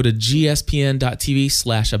 Go to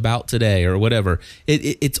gspn.tv/about today," or whatever.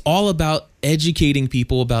 It's all about educating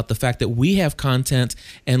people about the fact that we have content,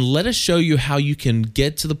 and let us show you how you can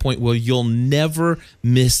get to the point where you'll never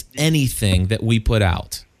miss anything that we put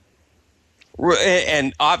out.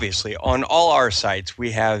 And obviously, on all our sites,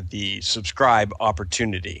 we have the subscribe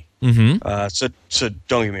opportunity. Mm-hmm. So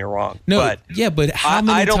don't get me wrong. No, but how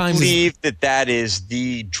many times? I don't believe that is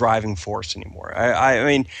the driving force anymore.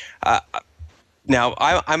 Now,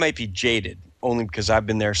 I might be jaded only because I've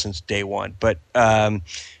been there since day one, but I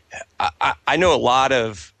know a lot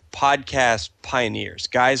of podcast pioneers,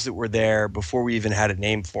 guys that were there before we even had a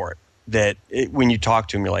name for it, when you talk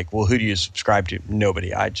to them, you're like, well, who do you subscribe to?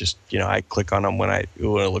 Nobody. I just, I click on them when it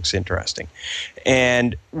looks interesting.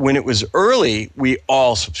 And when it was early, we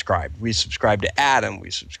all subscribed. We subscribed to Adam.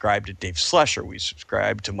 We subscribed to Dave Slusher. We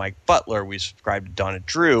subscribed to Mike Butler. We subscribed to Donna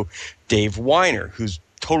Drew, Dave Weiner, who's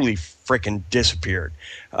totally freaking disappeared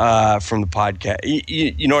from the podcast.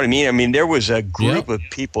 You know what I mean? I mean, there was a group of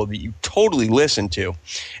people that you totally listened to.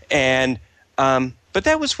 And But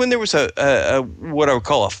that was when there was a what I would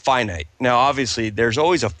call a finite. Now, obviously, there's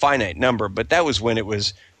always a finite number, but that was when it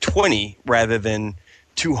was 20 rather than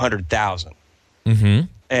 200,000. Mm-hmm.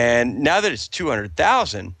 And now that it's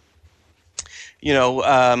 200,000,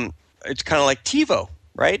 it's kind of like TiVo,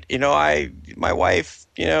 right? My wife,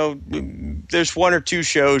 there's one or two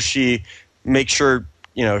shows she makes sure,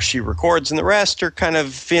 she records, and the rest are kind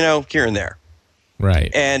of, here and there.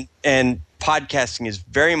 Right. And podcasting is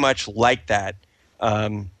very much like that.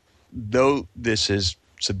 Though this is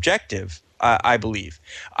subjective, I believe.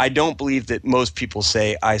 I don't believe that most people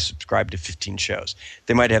say, I subscribe to 15 shows.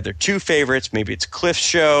 They might have their two favorites. Maybe it's Cliff's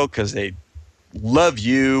show because they love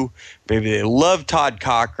you. Maybe they love Todd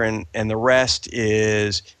Cochran, and the rest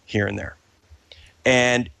is here and there.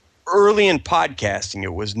 And early in podcasting,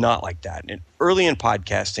 it was not like that. And early in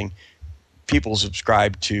podcasting, people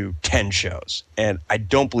subscribe to 10 shows, and I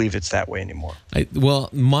don't believe it's that way anymore.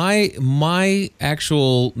 My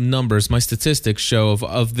actual numbers, my statistics show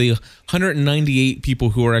of the 198 people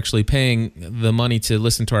who are actually paying the money to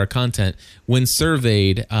listen to our content, when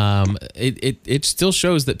surveyed, it still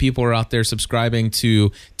shows that people are out there subscribing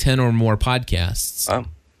to 10 or more podcasts.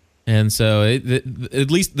 And so,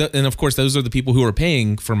 at least, and of course, those are the people who are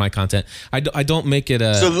paying for my content. I don't make it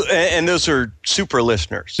a. So, and those are super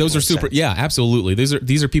listeners. Those are super. Yeah, absolutely.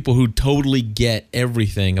 These are people who totally get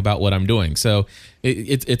everything about what I'm doing. So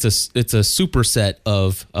it's a superset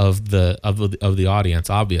of the audience,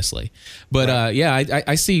 obviously. But right.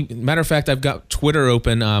 I see. Matter of fact, I've got Twitter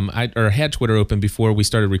open. I had Twitter open before we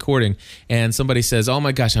started recording, and somebody says, "Oh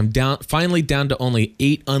my gosh, I'm finally down to only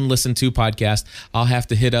 8 unlistened to podcasts. I'll have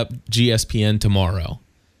to hit up GSPN tomorrow."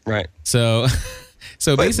 Right. So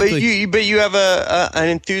basically, but you have an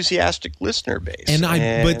enthusiastic listener base,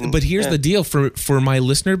 but here's the deal for my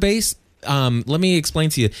listener base. Let me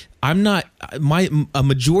explain to you. A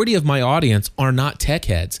majority of my audience are not tech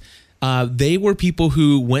heads. They were people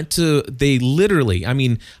who I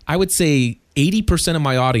would say 80% of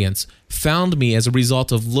my audience found me as a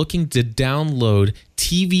result of looking to download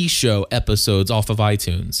TV show episodes off of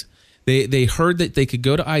iTunes. They heard that they could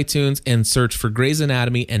go to iTunes and search for Grey's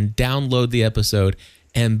Anatomy and download the episode,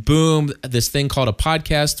 and boom, this thing called a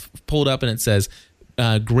podcast pulled up, and it says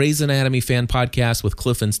Grey's Anatomy fan podcast with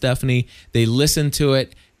Cliff and Stephanie. They listened to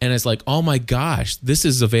it, and it's like, oh my gosh, this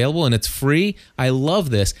is available and it's free. I love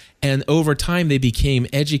this. And over time, they became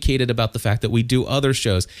educated about the fact that we do other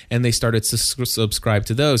shows, and they started to subscribe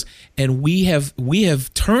to those. And we have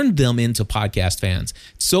turned them into podcast fans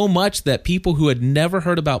so much that people who had never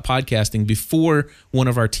heard about podcasting before one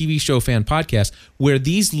of our TV show fan podcasts, where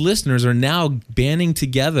these listeners are now banding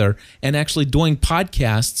together and actually doing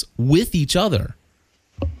podcasts with each other.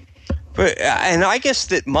 And I guess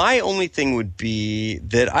that my only thing would be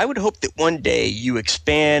that I would hope that one day you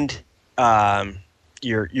expand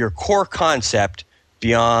your core concept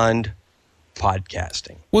beyond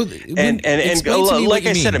podcasting. Well, and like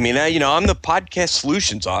I said, I'm the podcast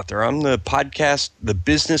solutions author. I'm the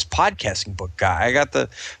business podcasting book guy. I got the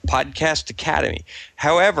Podcast Academy.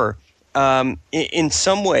 However, in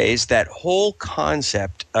some ways, that whole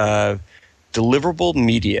concept of deliverable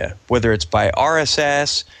media, whether it's by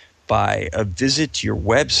RSS, by a visit to your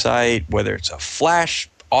website, whether it's a flash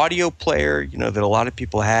audio player, that a lot of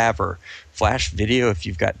people have, or flash video if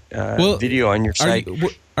you've got video on your site.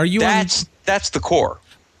 That's the core,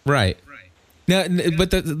 right? Now,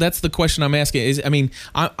 but that's the question I'm asking.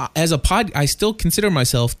 I still consider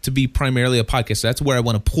myself to be primarily a podcaster. That's where I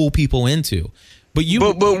want to pull people into. But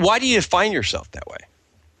why do you define yourself that way?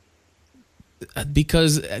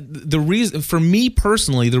 Because the reason, for me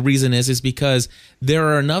personally, the reason is because there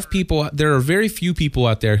are very few people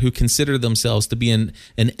out there who consider themselves to be an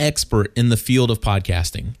expert in the field of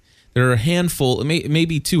podcasting. There are a handful,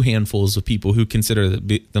 maybe 2 handfuls of people who consider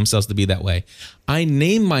themselves to be that way. I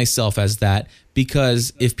name myself as that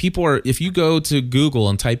because if you go to Google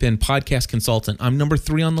and type in podcast consultant, I'm number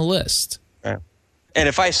 3 on the list. Yeah. And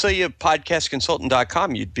if I saw you at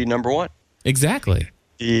podcastconsultant.com, you'd be number 1. Exactly.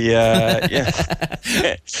 Yeah.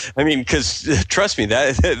 Because trust me,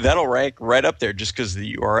 that'll rank right up there just because of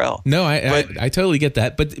the URL. No, I totally get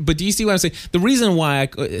that. But do you see what I'm saying? The reason why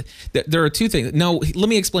there are 2 things. Now, let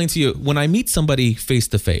me explain to you. When I meet somebody face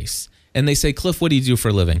to face and they say, "Cliff, what do you do for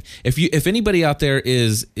a living?" If anybody out there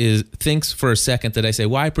thinks for a second that I say,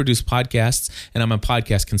 "Well, I produce podcasts and I'm a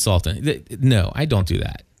podcast consultant," no, I don't do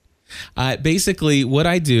that. Basically, what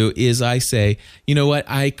I do is I say, you know what,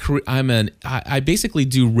 I basically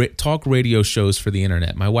do talk radio shows for the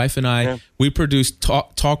internet. My wife and I, we produce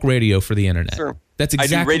talk radio for the internet. Sure. That's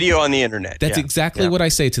exactly, I do radio on the internet. That's exactly what I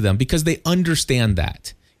say to them because they understand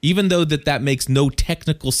that. even though that makes no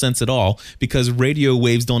technical sense at all because radio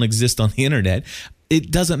waves don't exist on the internet. It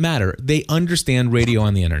doesn't matter. They understand radio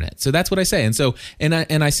on the internet. So that's what I say. And so, and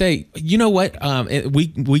I say, you know what?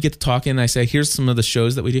 We get to talking and I say, here's some of the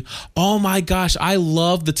shows that we do. Oh my gosh, I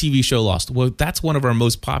love the TV show Lost. Well, that's one of our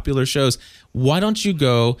most popular shows. Why don't you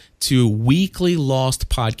go to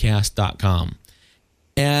weeklylostpodcast.com?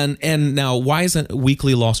 And now, why isn't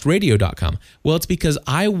weeklylostradio.com? Well, it's because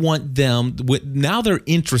I want them, now they're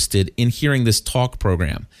interested in hearing this talk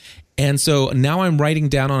program. And so now I'm writing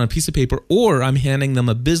down on a piece of paper, or I'm handing them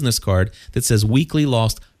a business card that says Weekly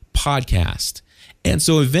Lost Podcast. And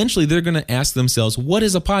so eventually they're going to ask themselves, what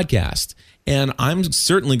is a podcast? And I'm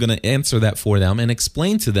certainly going to answer that for them and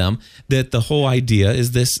explain to them that the whole idea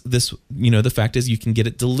is this, the fact is you can get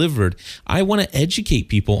it delivered. I want to educate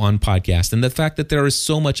people on podcasts and the fact that there is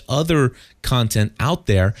so much other content out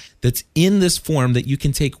there that's in this form that you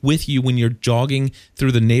can take with you when you're jogging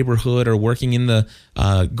through the neighborhood or working in the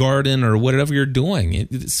garden or whatever you're doing.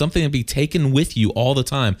 It's something to be taken with you all the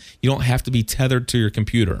time. You don't have to be tethered to your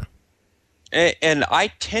computer. And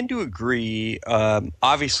I tend to agree,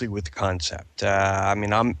 obviously, with the concept.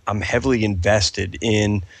 I'm heavily invested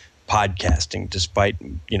in podcasting, despite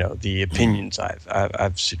the opinions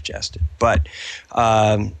I've suggested. But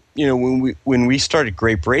when we started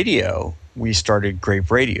Grape Radio, we started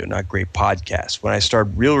Grape Radio, not Grape Podcast. When I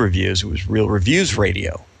started Real Reviews, it was Real Reviews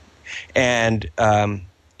Radio, and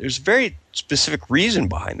there's a very specific reason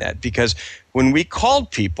behind that, because when we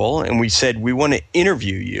called people and we said we want to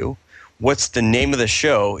interview you. What's the name of the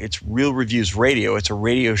show? It's Real Reviews Radio. It's a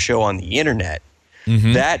radio show on the internet.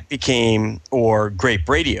 Mm-hmm. That became, or Grape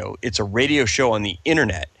Radio. It's a radio show on the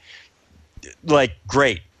internet. Like,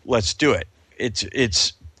 great, let's do it.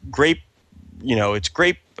 It's Grape, it's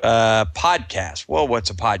Grape Podcast. Well,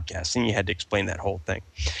 what's a podcast? And you had to explain that whole thing.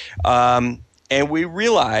 And we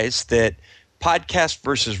realized that podcast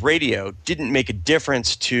versus radio didn't make a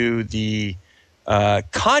difference to the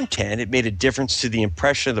content. It made a difference to the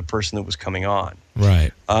impression of the person that was coming on.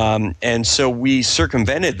 Right. And so we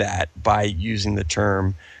circumvented that by using the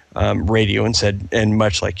term radio and said, and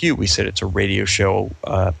much like you, we said it's a radio show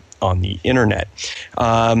on the internet.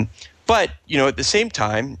 But, at the same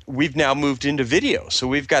time, we've now moved into video. So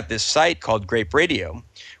we've got this site called Grape Radio.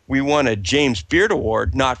 We won a James Beard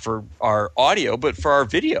Award, not for our audio, but for our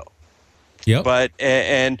video. Yep. But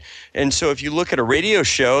and so if you look at a radio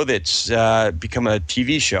show that's become a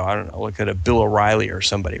TV show, I don't know, look at a Bill O'Reilly or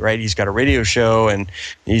somebody, right? He's got a radio show and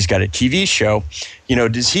he's got a TV show.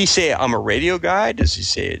 Does he say I'm a radio guy? Does he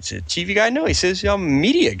say it's a TV guy? No, he says I'm a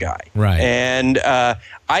media guy. Right. And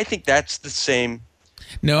I think that's the same.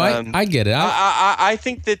 No, I get it. I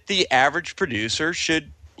think that the average producer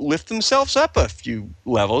should lift themselves up a few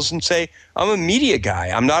levels and say, I'm a media guy.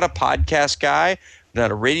 I'm not a podcast guy. I'm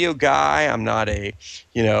not a radio guy. I'm not a,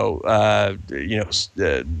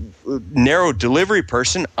 narrow delivery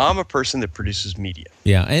person. I'm a person that produces media.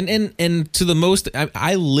 Yeah, and to the most,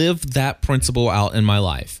 I live that principle out in my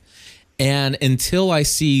life, and until I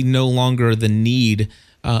see no longer the need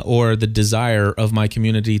or the desire of my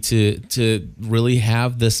community to really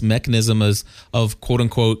have this mechanism of quote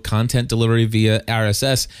unquote content delivery via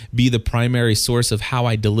RSS be the primary source of how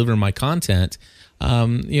I deliver my content.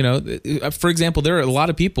 For example, there are a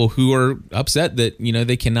lot of people who are upset that,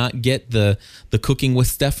 they cannot get the Cooking with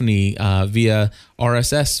Stephanie via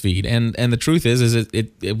RSS feed. And the truth is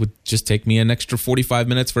it would just take me an extra 45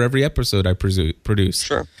 minutes for every episode I produce.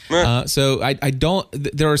 Sure. Yeah. So I don't,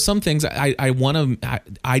 there are some things I want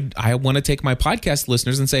to take my podcast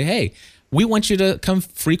listeners and say, hey, we want you to come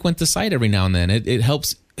frequent the site every now and then. It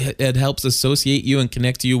helps associate you and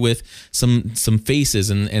connect you with some faces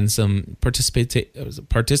and some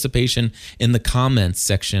participation in the comments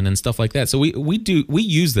section and stuff like that. So we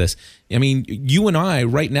use this. I mean, you and I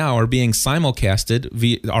right now are being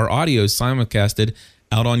simulcasted our audio is simulcasted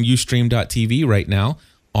out on ustream.tv right now.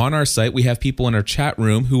 On our site, we have people in our chat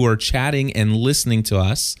room who are chatting and listening to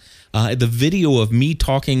us. The video of me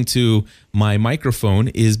talking to my microphone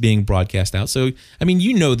is being broadcast out. So, I mean,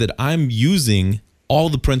 that I'm using all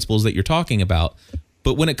the principles that you're talking about.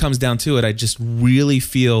 But when it comes down to it, I just really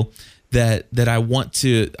feel that I want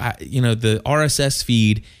to, the RSS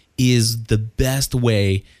feed is the best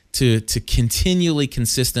way to continually,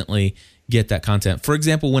 consistently get that content. For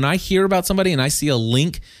example, when I hear about somebody and I see a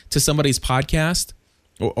link to somebody's podcast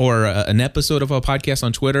or an episode of a podcast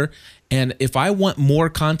on Twitter, and if I want more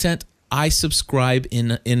content, I subscribe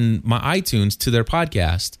in my iTunes to their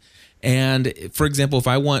podcast. And for example, if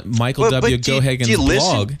I want Michael W. Geoghegan's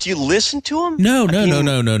blog, do you listen to him? No,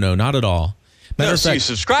 not at all. Matter of So you fact,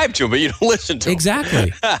 subscribe to them, but you don't listen to them.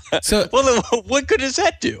 exactly. So, Well, then what good does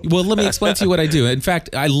that do? well, let me explain to you what I do. In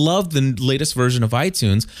fact, I love the latest version of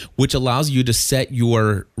iTunes, which allows you to set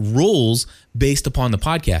your rules based upon the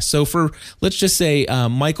podcast. So for, let's just say,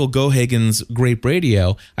 Michael Geoghegan's Grape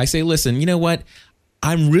Radio, I say, listen, you know what?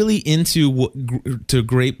 I'm really into to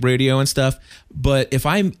Grape Radio and stuff, but if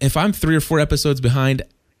I'm 3 or 4 episodes behind,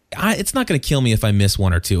 it's not going to kill me if I miss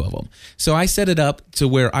 1 or 2 of them. So I set it up to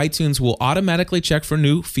where iTunes will automatically check for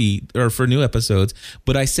new feed or for new episodes,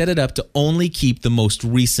 but I set it up to only keep the most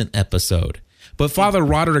recent episode. But Father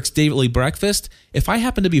Roderick's Daily Breakfast, if I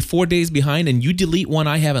happen to be 4 days behind and you delete one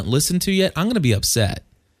I haven't listened to yet, I'm going to be upset.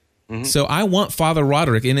 Mm-hmm. So I want Father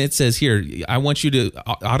Roderick, and it says here, I want you to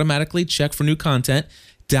automatically check for new content,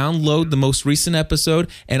 download the most recent episode,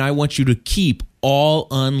 and I want you to keep all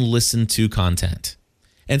unlistened to content.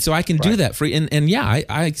 And so I can do that free. And yeah,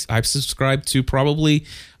 I subscribe to probably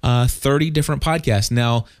 30 different podcasts.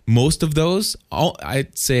 Now, most of those,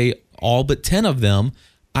 I'd say all but 10 of them,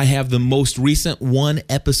 I have the most recent 1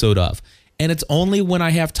 episode of. And it's only when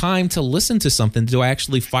I have time to listen to something do I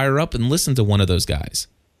actually fire up and listen to one of those guys.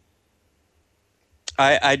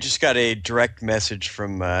 I just got a direct message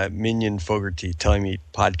from Minion Fogarty telling me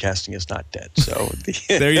podcasting is not dead. So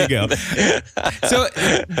there you go. So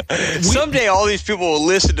someday all these people will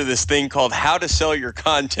listen to this thing called "How to Sell Your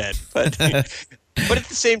Content," but at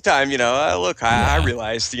the same time, I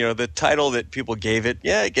realized, the title that people gave it,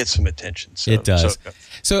 it gets some attention. So, it does.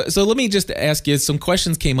 So let me just ask you, some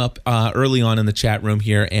questions came up early on in the chat room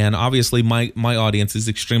here, and obviously my audience is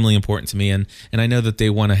extremely important to me, and I know that they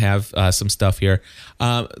want to have some stuff here.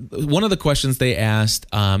 One of the questions they asked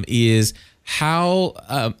is how,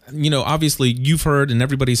 obviously you've heard and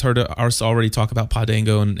everybody's heard us already talk about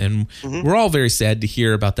Podango, and we're all very sad to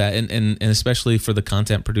hear about that, and especially for the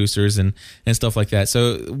content producers and stuff like that.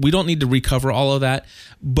 So we don't need to recover all of that,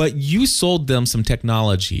 but you sold them some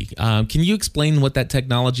technology. Can you explain what that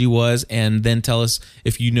technology was, and then tell us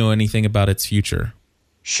if you know anything about its future?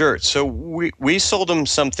 Sure. So we sold them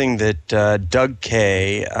something that Doug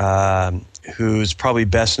Kay, who's probably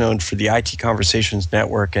best known for the IT Conversations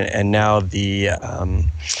Network, and now he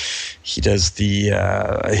does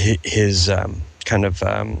his kind of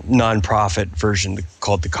nonprofit version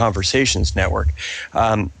called the Conversations Network.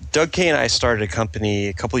 Doug Kay and I started a company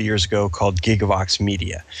a couple of years ago called Gigavox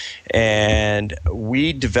Media, and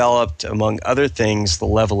we developed, among other things, the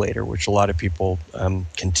Levelator, which a lot of people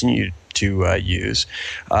continue to use,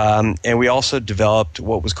 and we also developed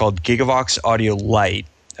what was called Gigavox Audio Lite.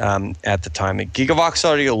 At the time, Gigavox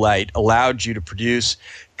Audio Lite allowed you to produce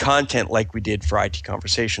content like we did for IT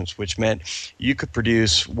Conversations, which meant you could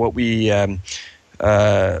produce what we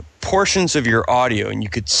portions of your audio, and you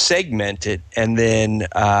could segment it and then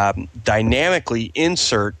dynamically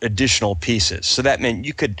insert additional pieces. So that meant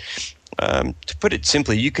you could, to put it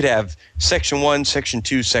simply, you could have section 1, section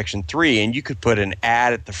 2, section 3, and you could put an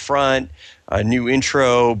ad at the front, a new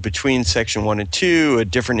intro between section 1 and 2, a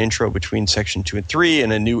different intro between section 2 and 3,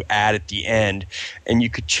 and a new ad at the end. And you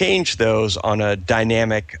could change those on a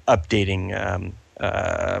dynamic updating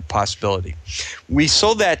possibility. We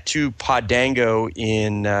sold that to Podango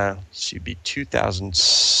in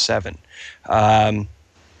 2007. And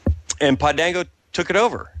Podango took it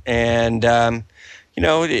over. And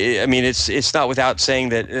it's not without saying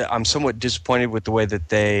that I'm somewhat disappointed with the way that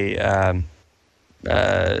they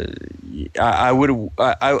I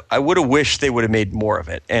would have wished they would have made more of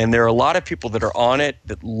it. And there are a lot of people that are on it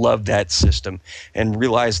that love that system and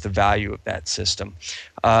realize the value of that system.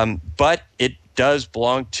 But it does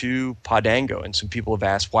belong to Podango, and some people have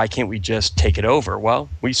asked, why can't we just take it over? Well,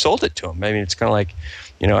 we sold it to them. I mean, it's kind of like,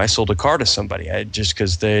 I sold a car to somebody. Just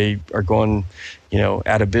because they are going,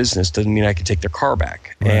 out of business doesn't mean I can take their car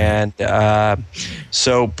back. Right. And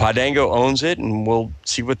so Podango owns it, and we'll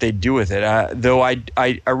see what they do with it. Though I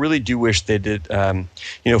really do wish they did,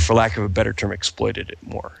 for lack of a better term, exploited it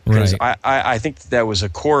more. Because right. I think that was a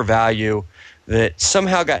core value that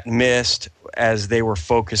somehow got missed as they were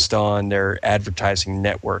focused on their advertising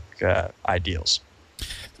network ideals.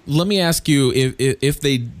 Let me ask you, if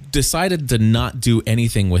they decided to not do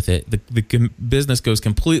anything with it, the business goes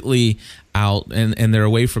completely out and they're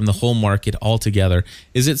away from the whole market altogether,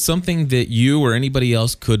 is it something that you or anybody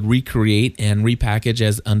else could recreate and repackage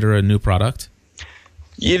as under a new product?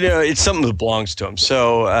 It's something that belongs to them.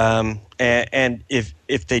 So, and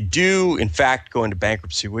if they do, in fact, go into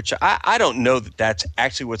bankruptcy, which I don't know that that's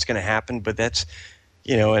actually what's going to happen, but that's,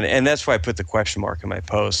 and that's why I put the question mark in my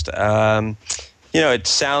post. It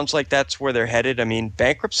sounds like that's where they're headed. I mean,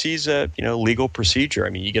 bankruptcy is a legal procedure. I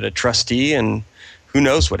mean, you get a trustee and who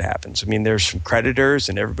knows what happens? I mean, there's some creditors,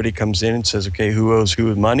 and everybody comes in and says, okay, who owes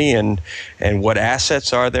who money, and what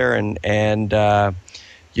assets are there, and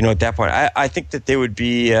you know, at that point, I think that they would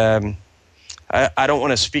be. I don't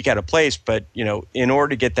want to speak out of place, but you know, in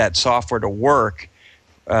order to get that software to work,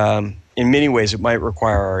 in many ways, it might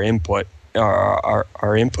require our input.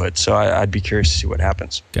 Our input. So I'd be curious to see what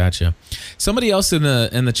happens. Gotcha. Somebody else in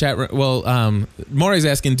the chat room. Well, Maury's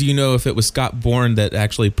asking, do you know if it was Scott Bourne that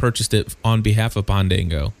actually purchased it on behalf of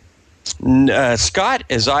Pondango? Scott,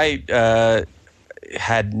 as I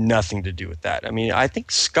had nothing to do with that. I mean, I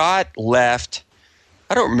think Scott left.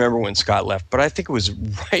 I don't remember when Scott left, but I think it was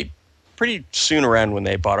pretty soon around when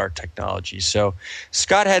they bought our technology. So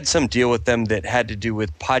Scott had some deal with them that had to do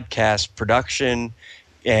with podcast production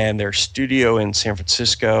and their studio in San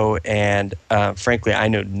Francisco. And frankly, I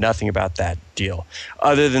know nothing about that deal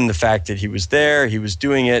other than the fact that he was there, he was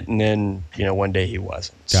doing it, and then, you know, one day he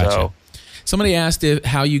wasn't. Gotcha. So somebody asked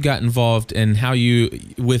how you got involved and how you,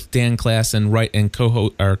 with Dan Klass, and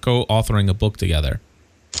co-authoring a book together.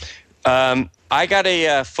 I got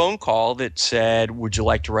a phone call that said, would you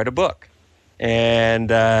like to write a book?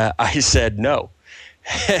 And I said no.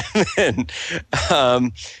 And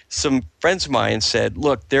then some friends of mine said,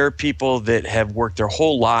 look, there are people that have worked their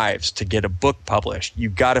whole lives to get a book published.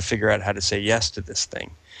 You've got to figure out how to say yes to this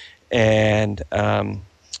thing. And I'm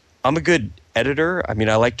a good editor. I mean,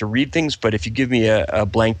 I like to read things, but if you give me a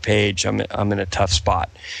blank page, I'm in a tough spot.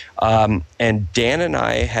 And Dan and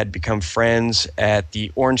I had become friends at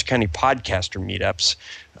the Orange County Podcaster meetups,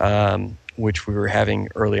 which we were having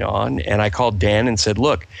early on. And I called Dan and said,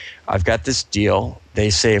 look, I've got this deal. They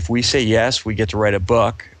say if we say yes, we get to write a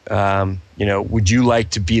book. You know, would you like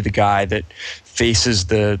to be the guy that faces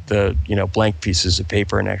the you know, blank pieces of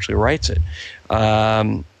paper and actually writes it?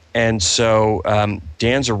 And so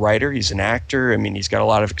Dan's a writer. He's an actor. I mean, he's got a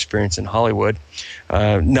lot of experience in Hollywood.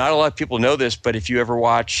 Not a lot of people know this, but if you ever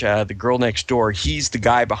watch The Girl Next Door, he's the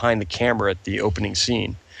guy behind the camera at the opening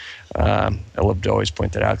scene. I love to always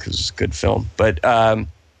point that out because it's a good film. But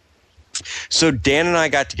so Dan and I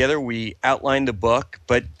got together. We outlined the book,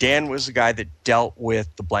 but Dan was the guy that dealt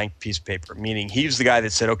with the blank piece of paper, meaning he was the guy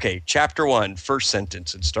that said, okay, chapter 1, first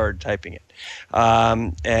sentence, and started typing it.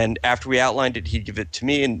 And after we outlined it, he'd give it to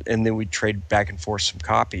me, and then we'd trade back and forth some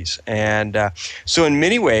copies. And so in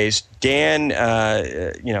many ways, Dan,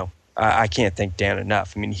 you know, I can't thank Dan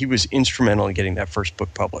enough. I mean, he was instrumental in getting that first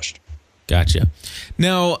book published. Gotcha.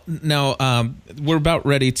 Now, we're about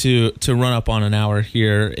ready to run up on an hour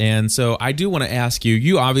here, and so I do want to ask you.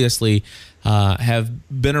 You obviously have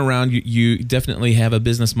been around. You definitely have a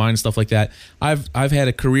business mind, stuff like that. I've had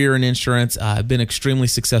a career in insurance. I've been extremely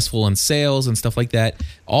successful in sales and stuff like that.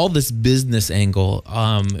 All this business angle,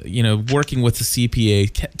 you know, working with the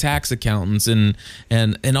CPA, tax accountants, and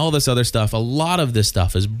all this other stuff. A lot of this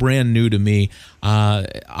stuff is brand new to me.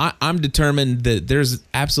 I'm determined that there's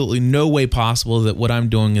absolutely no way possible that what I'm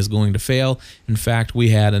doing is going to fail. In fact, we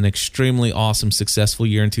had an extremely awesome, successful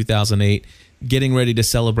year in 2008. Getting ready to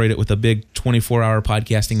celebrate it with a big 24-hour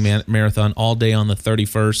podcasting marathon all day on the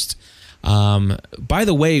 31st. By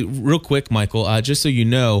the way, real quick, Michael, just so you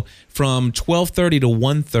know, from 12:30 to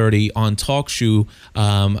 1:30 on TalkShoe,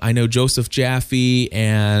 I know Joseph Jaffe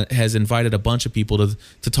has invited a bunch of people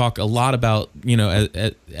to talk a lot about, you know,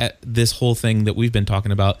 at this whole thing that we've been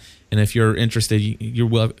talking about. And if you're interested,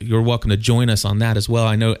 you're welcome to join us on that as well.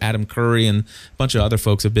 I know Adam Curry and a bunch of other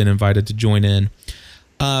folks have been invited to join in.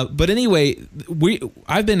 But anyway,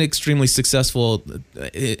 I've been extremely successful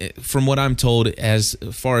from what I'm told as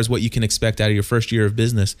far as what you can expect out of your first year of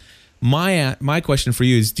business. My question for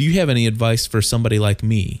you is, do you have any advice for somebody like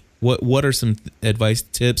me? What are some advice,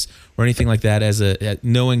 tips, or anything like that as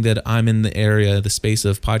knowing that I'm in the area, the space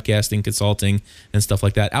of podcasting, consulting, and stuff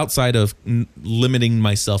like that, outside of limiting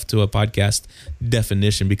myself to a podcast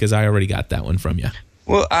definition, because I already got that one from you?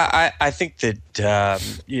 Well, I think that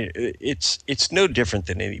you know, it's no different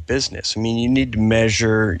than any business. I mean, you need to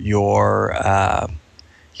measure your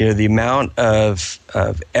you know, the amount of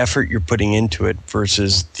effort you're putting into it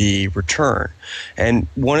versus the return. And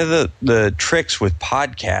one of the tricks with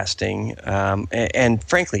podcasting and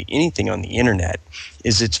frankly anything on the internet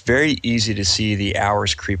is it's very easy to see the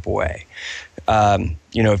hours creep away.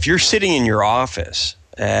 You know, if you're sitting in your office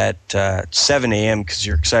at 7 a.m. because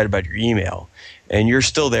you're excited about your email, and you're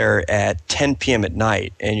still there at 10 p.m. at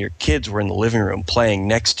night, and your kids were in the living room playing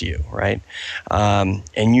next to you, right? And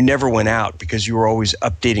you never went out because you were always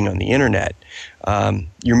updating on the internet.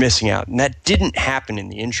 you're missing out. And that didn't happen in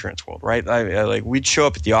the insurance world, right? Like we'd show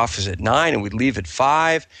up at the office at 9 and we'd leave at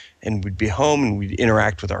 5 and we'd be home and we'd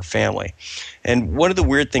interact with our family. And one of the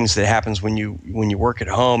weird things that happens when you work at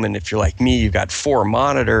home, and if you're like me, you've got 4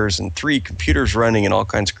 monitors and 3 computers running and all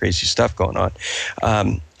kinds of crazy stuff going on,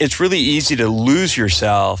 it's really easy to lose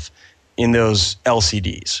yourself in those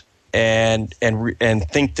LCDs and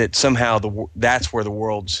think that somehow that's where the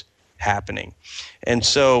world's happening. And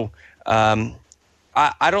so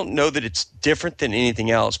I don't know that it's different than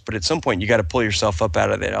anything else, but at some point you got to pull yourself up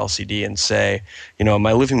out of that LCD and say, am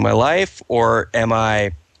I living my life, or am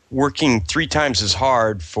I working 3 times as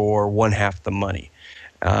hard for 1/2 the money?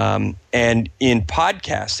 And in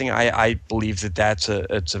podcasting, I believe that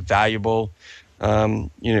it's a valuable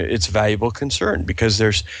it's a valuable concern, because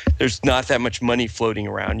there's not that much money floating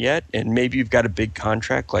around yet, and maybe you've got a big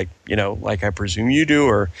contract like I presume you do,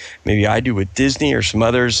 or maybe I do with Disney or some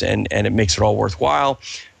others, and it makes it all worthwhile.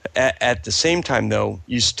 At the same time, though,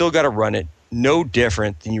 you still got to run it no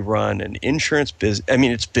different than you run an insurance business. I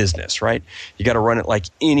mean, it's business, right? You got to run it like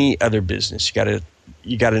any other business.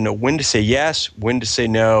 You got to know when to say yes, when to say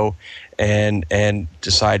no, and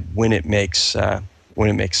decide when it makes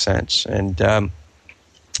sense. And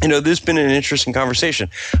this has been an interesting conversation.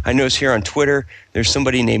 I notice here on Twitter, there's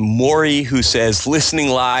somebody named Maury who says listening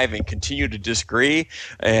live and continue to disagree.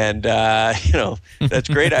 And, that's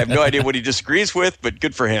great. I have no idea what he disagrees with, but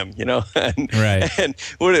good for him, Right. And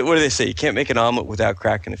what do they say? You can't make an omelet without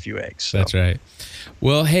cracking a few eggs. So. That's right.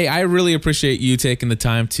 Well, hey, I really appreciate you taking the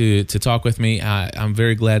time to talk with me. I'm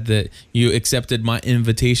very glad that you accepted my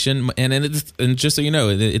invitation. And just so you know,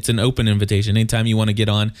 it's an open invitation. Anytime you want to get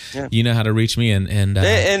on, you know how to reach me. And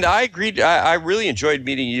I agreed. I really enjoyed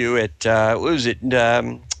meeting you at, what was it,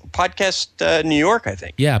 Podcast New York, I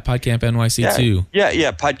think. Yeah, PodCamp NYC too.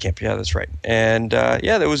 Yeah, PodCamp. Yeah, that's right. And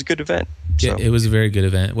that was a good event. Yeah, it was a very good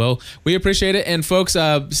event. Well, we appreciate it. And folks,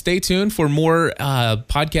 stay tuned for more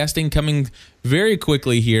podcasting coming very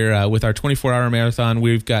quickly here with our 24-hour marathon.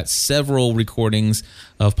 We've got several recordings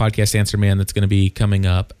of Podcast Answer Man that's going to be coming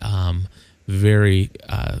up very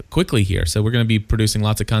quickly here. So we're going to be producing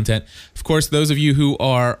lots of content. Of course, those of you who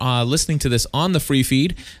are listening to this on the free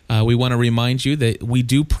feed, we want to remind you that we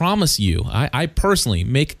do promise you, I personally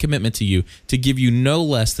make a commitment to you to give you no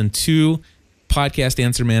less than 2 Podcast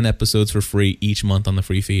Answer Man episodes for free each month on the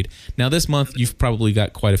free feed. Now, this month, you've probably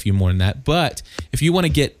got quite a few more than that. But if you want to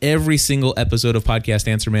get every single episode of Podcast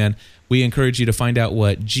Answer Man, we encourage you to find out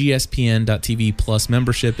what gspn.tv plus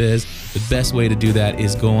membership is. The best way to do that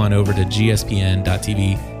is go on over to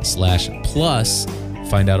gspn.tv/plus,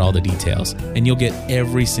 find out all the details, and you'll get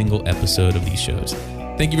every single episode of these shows.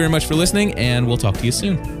 Thank you very much for listening, and we'll talk to you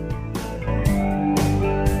soon.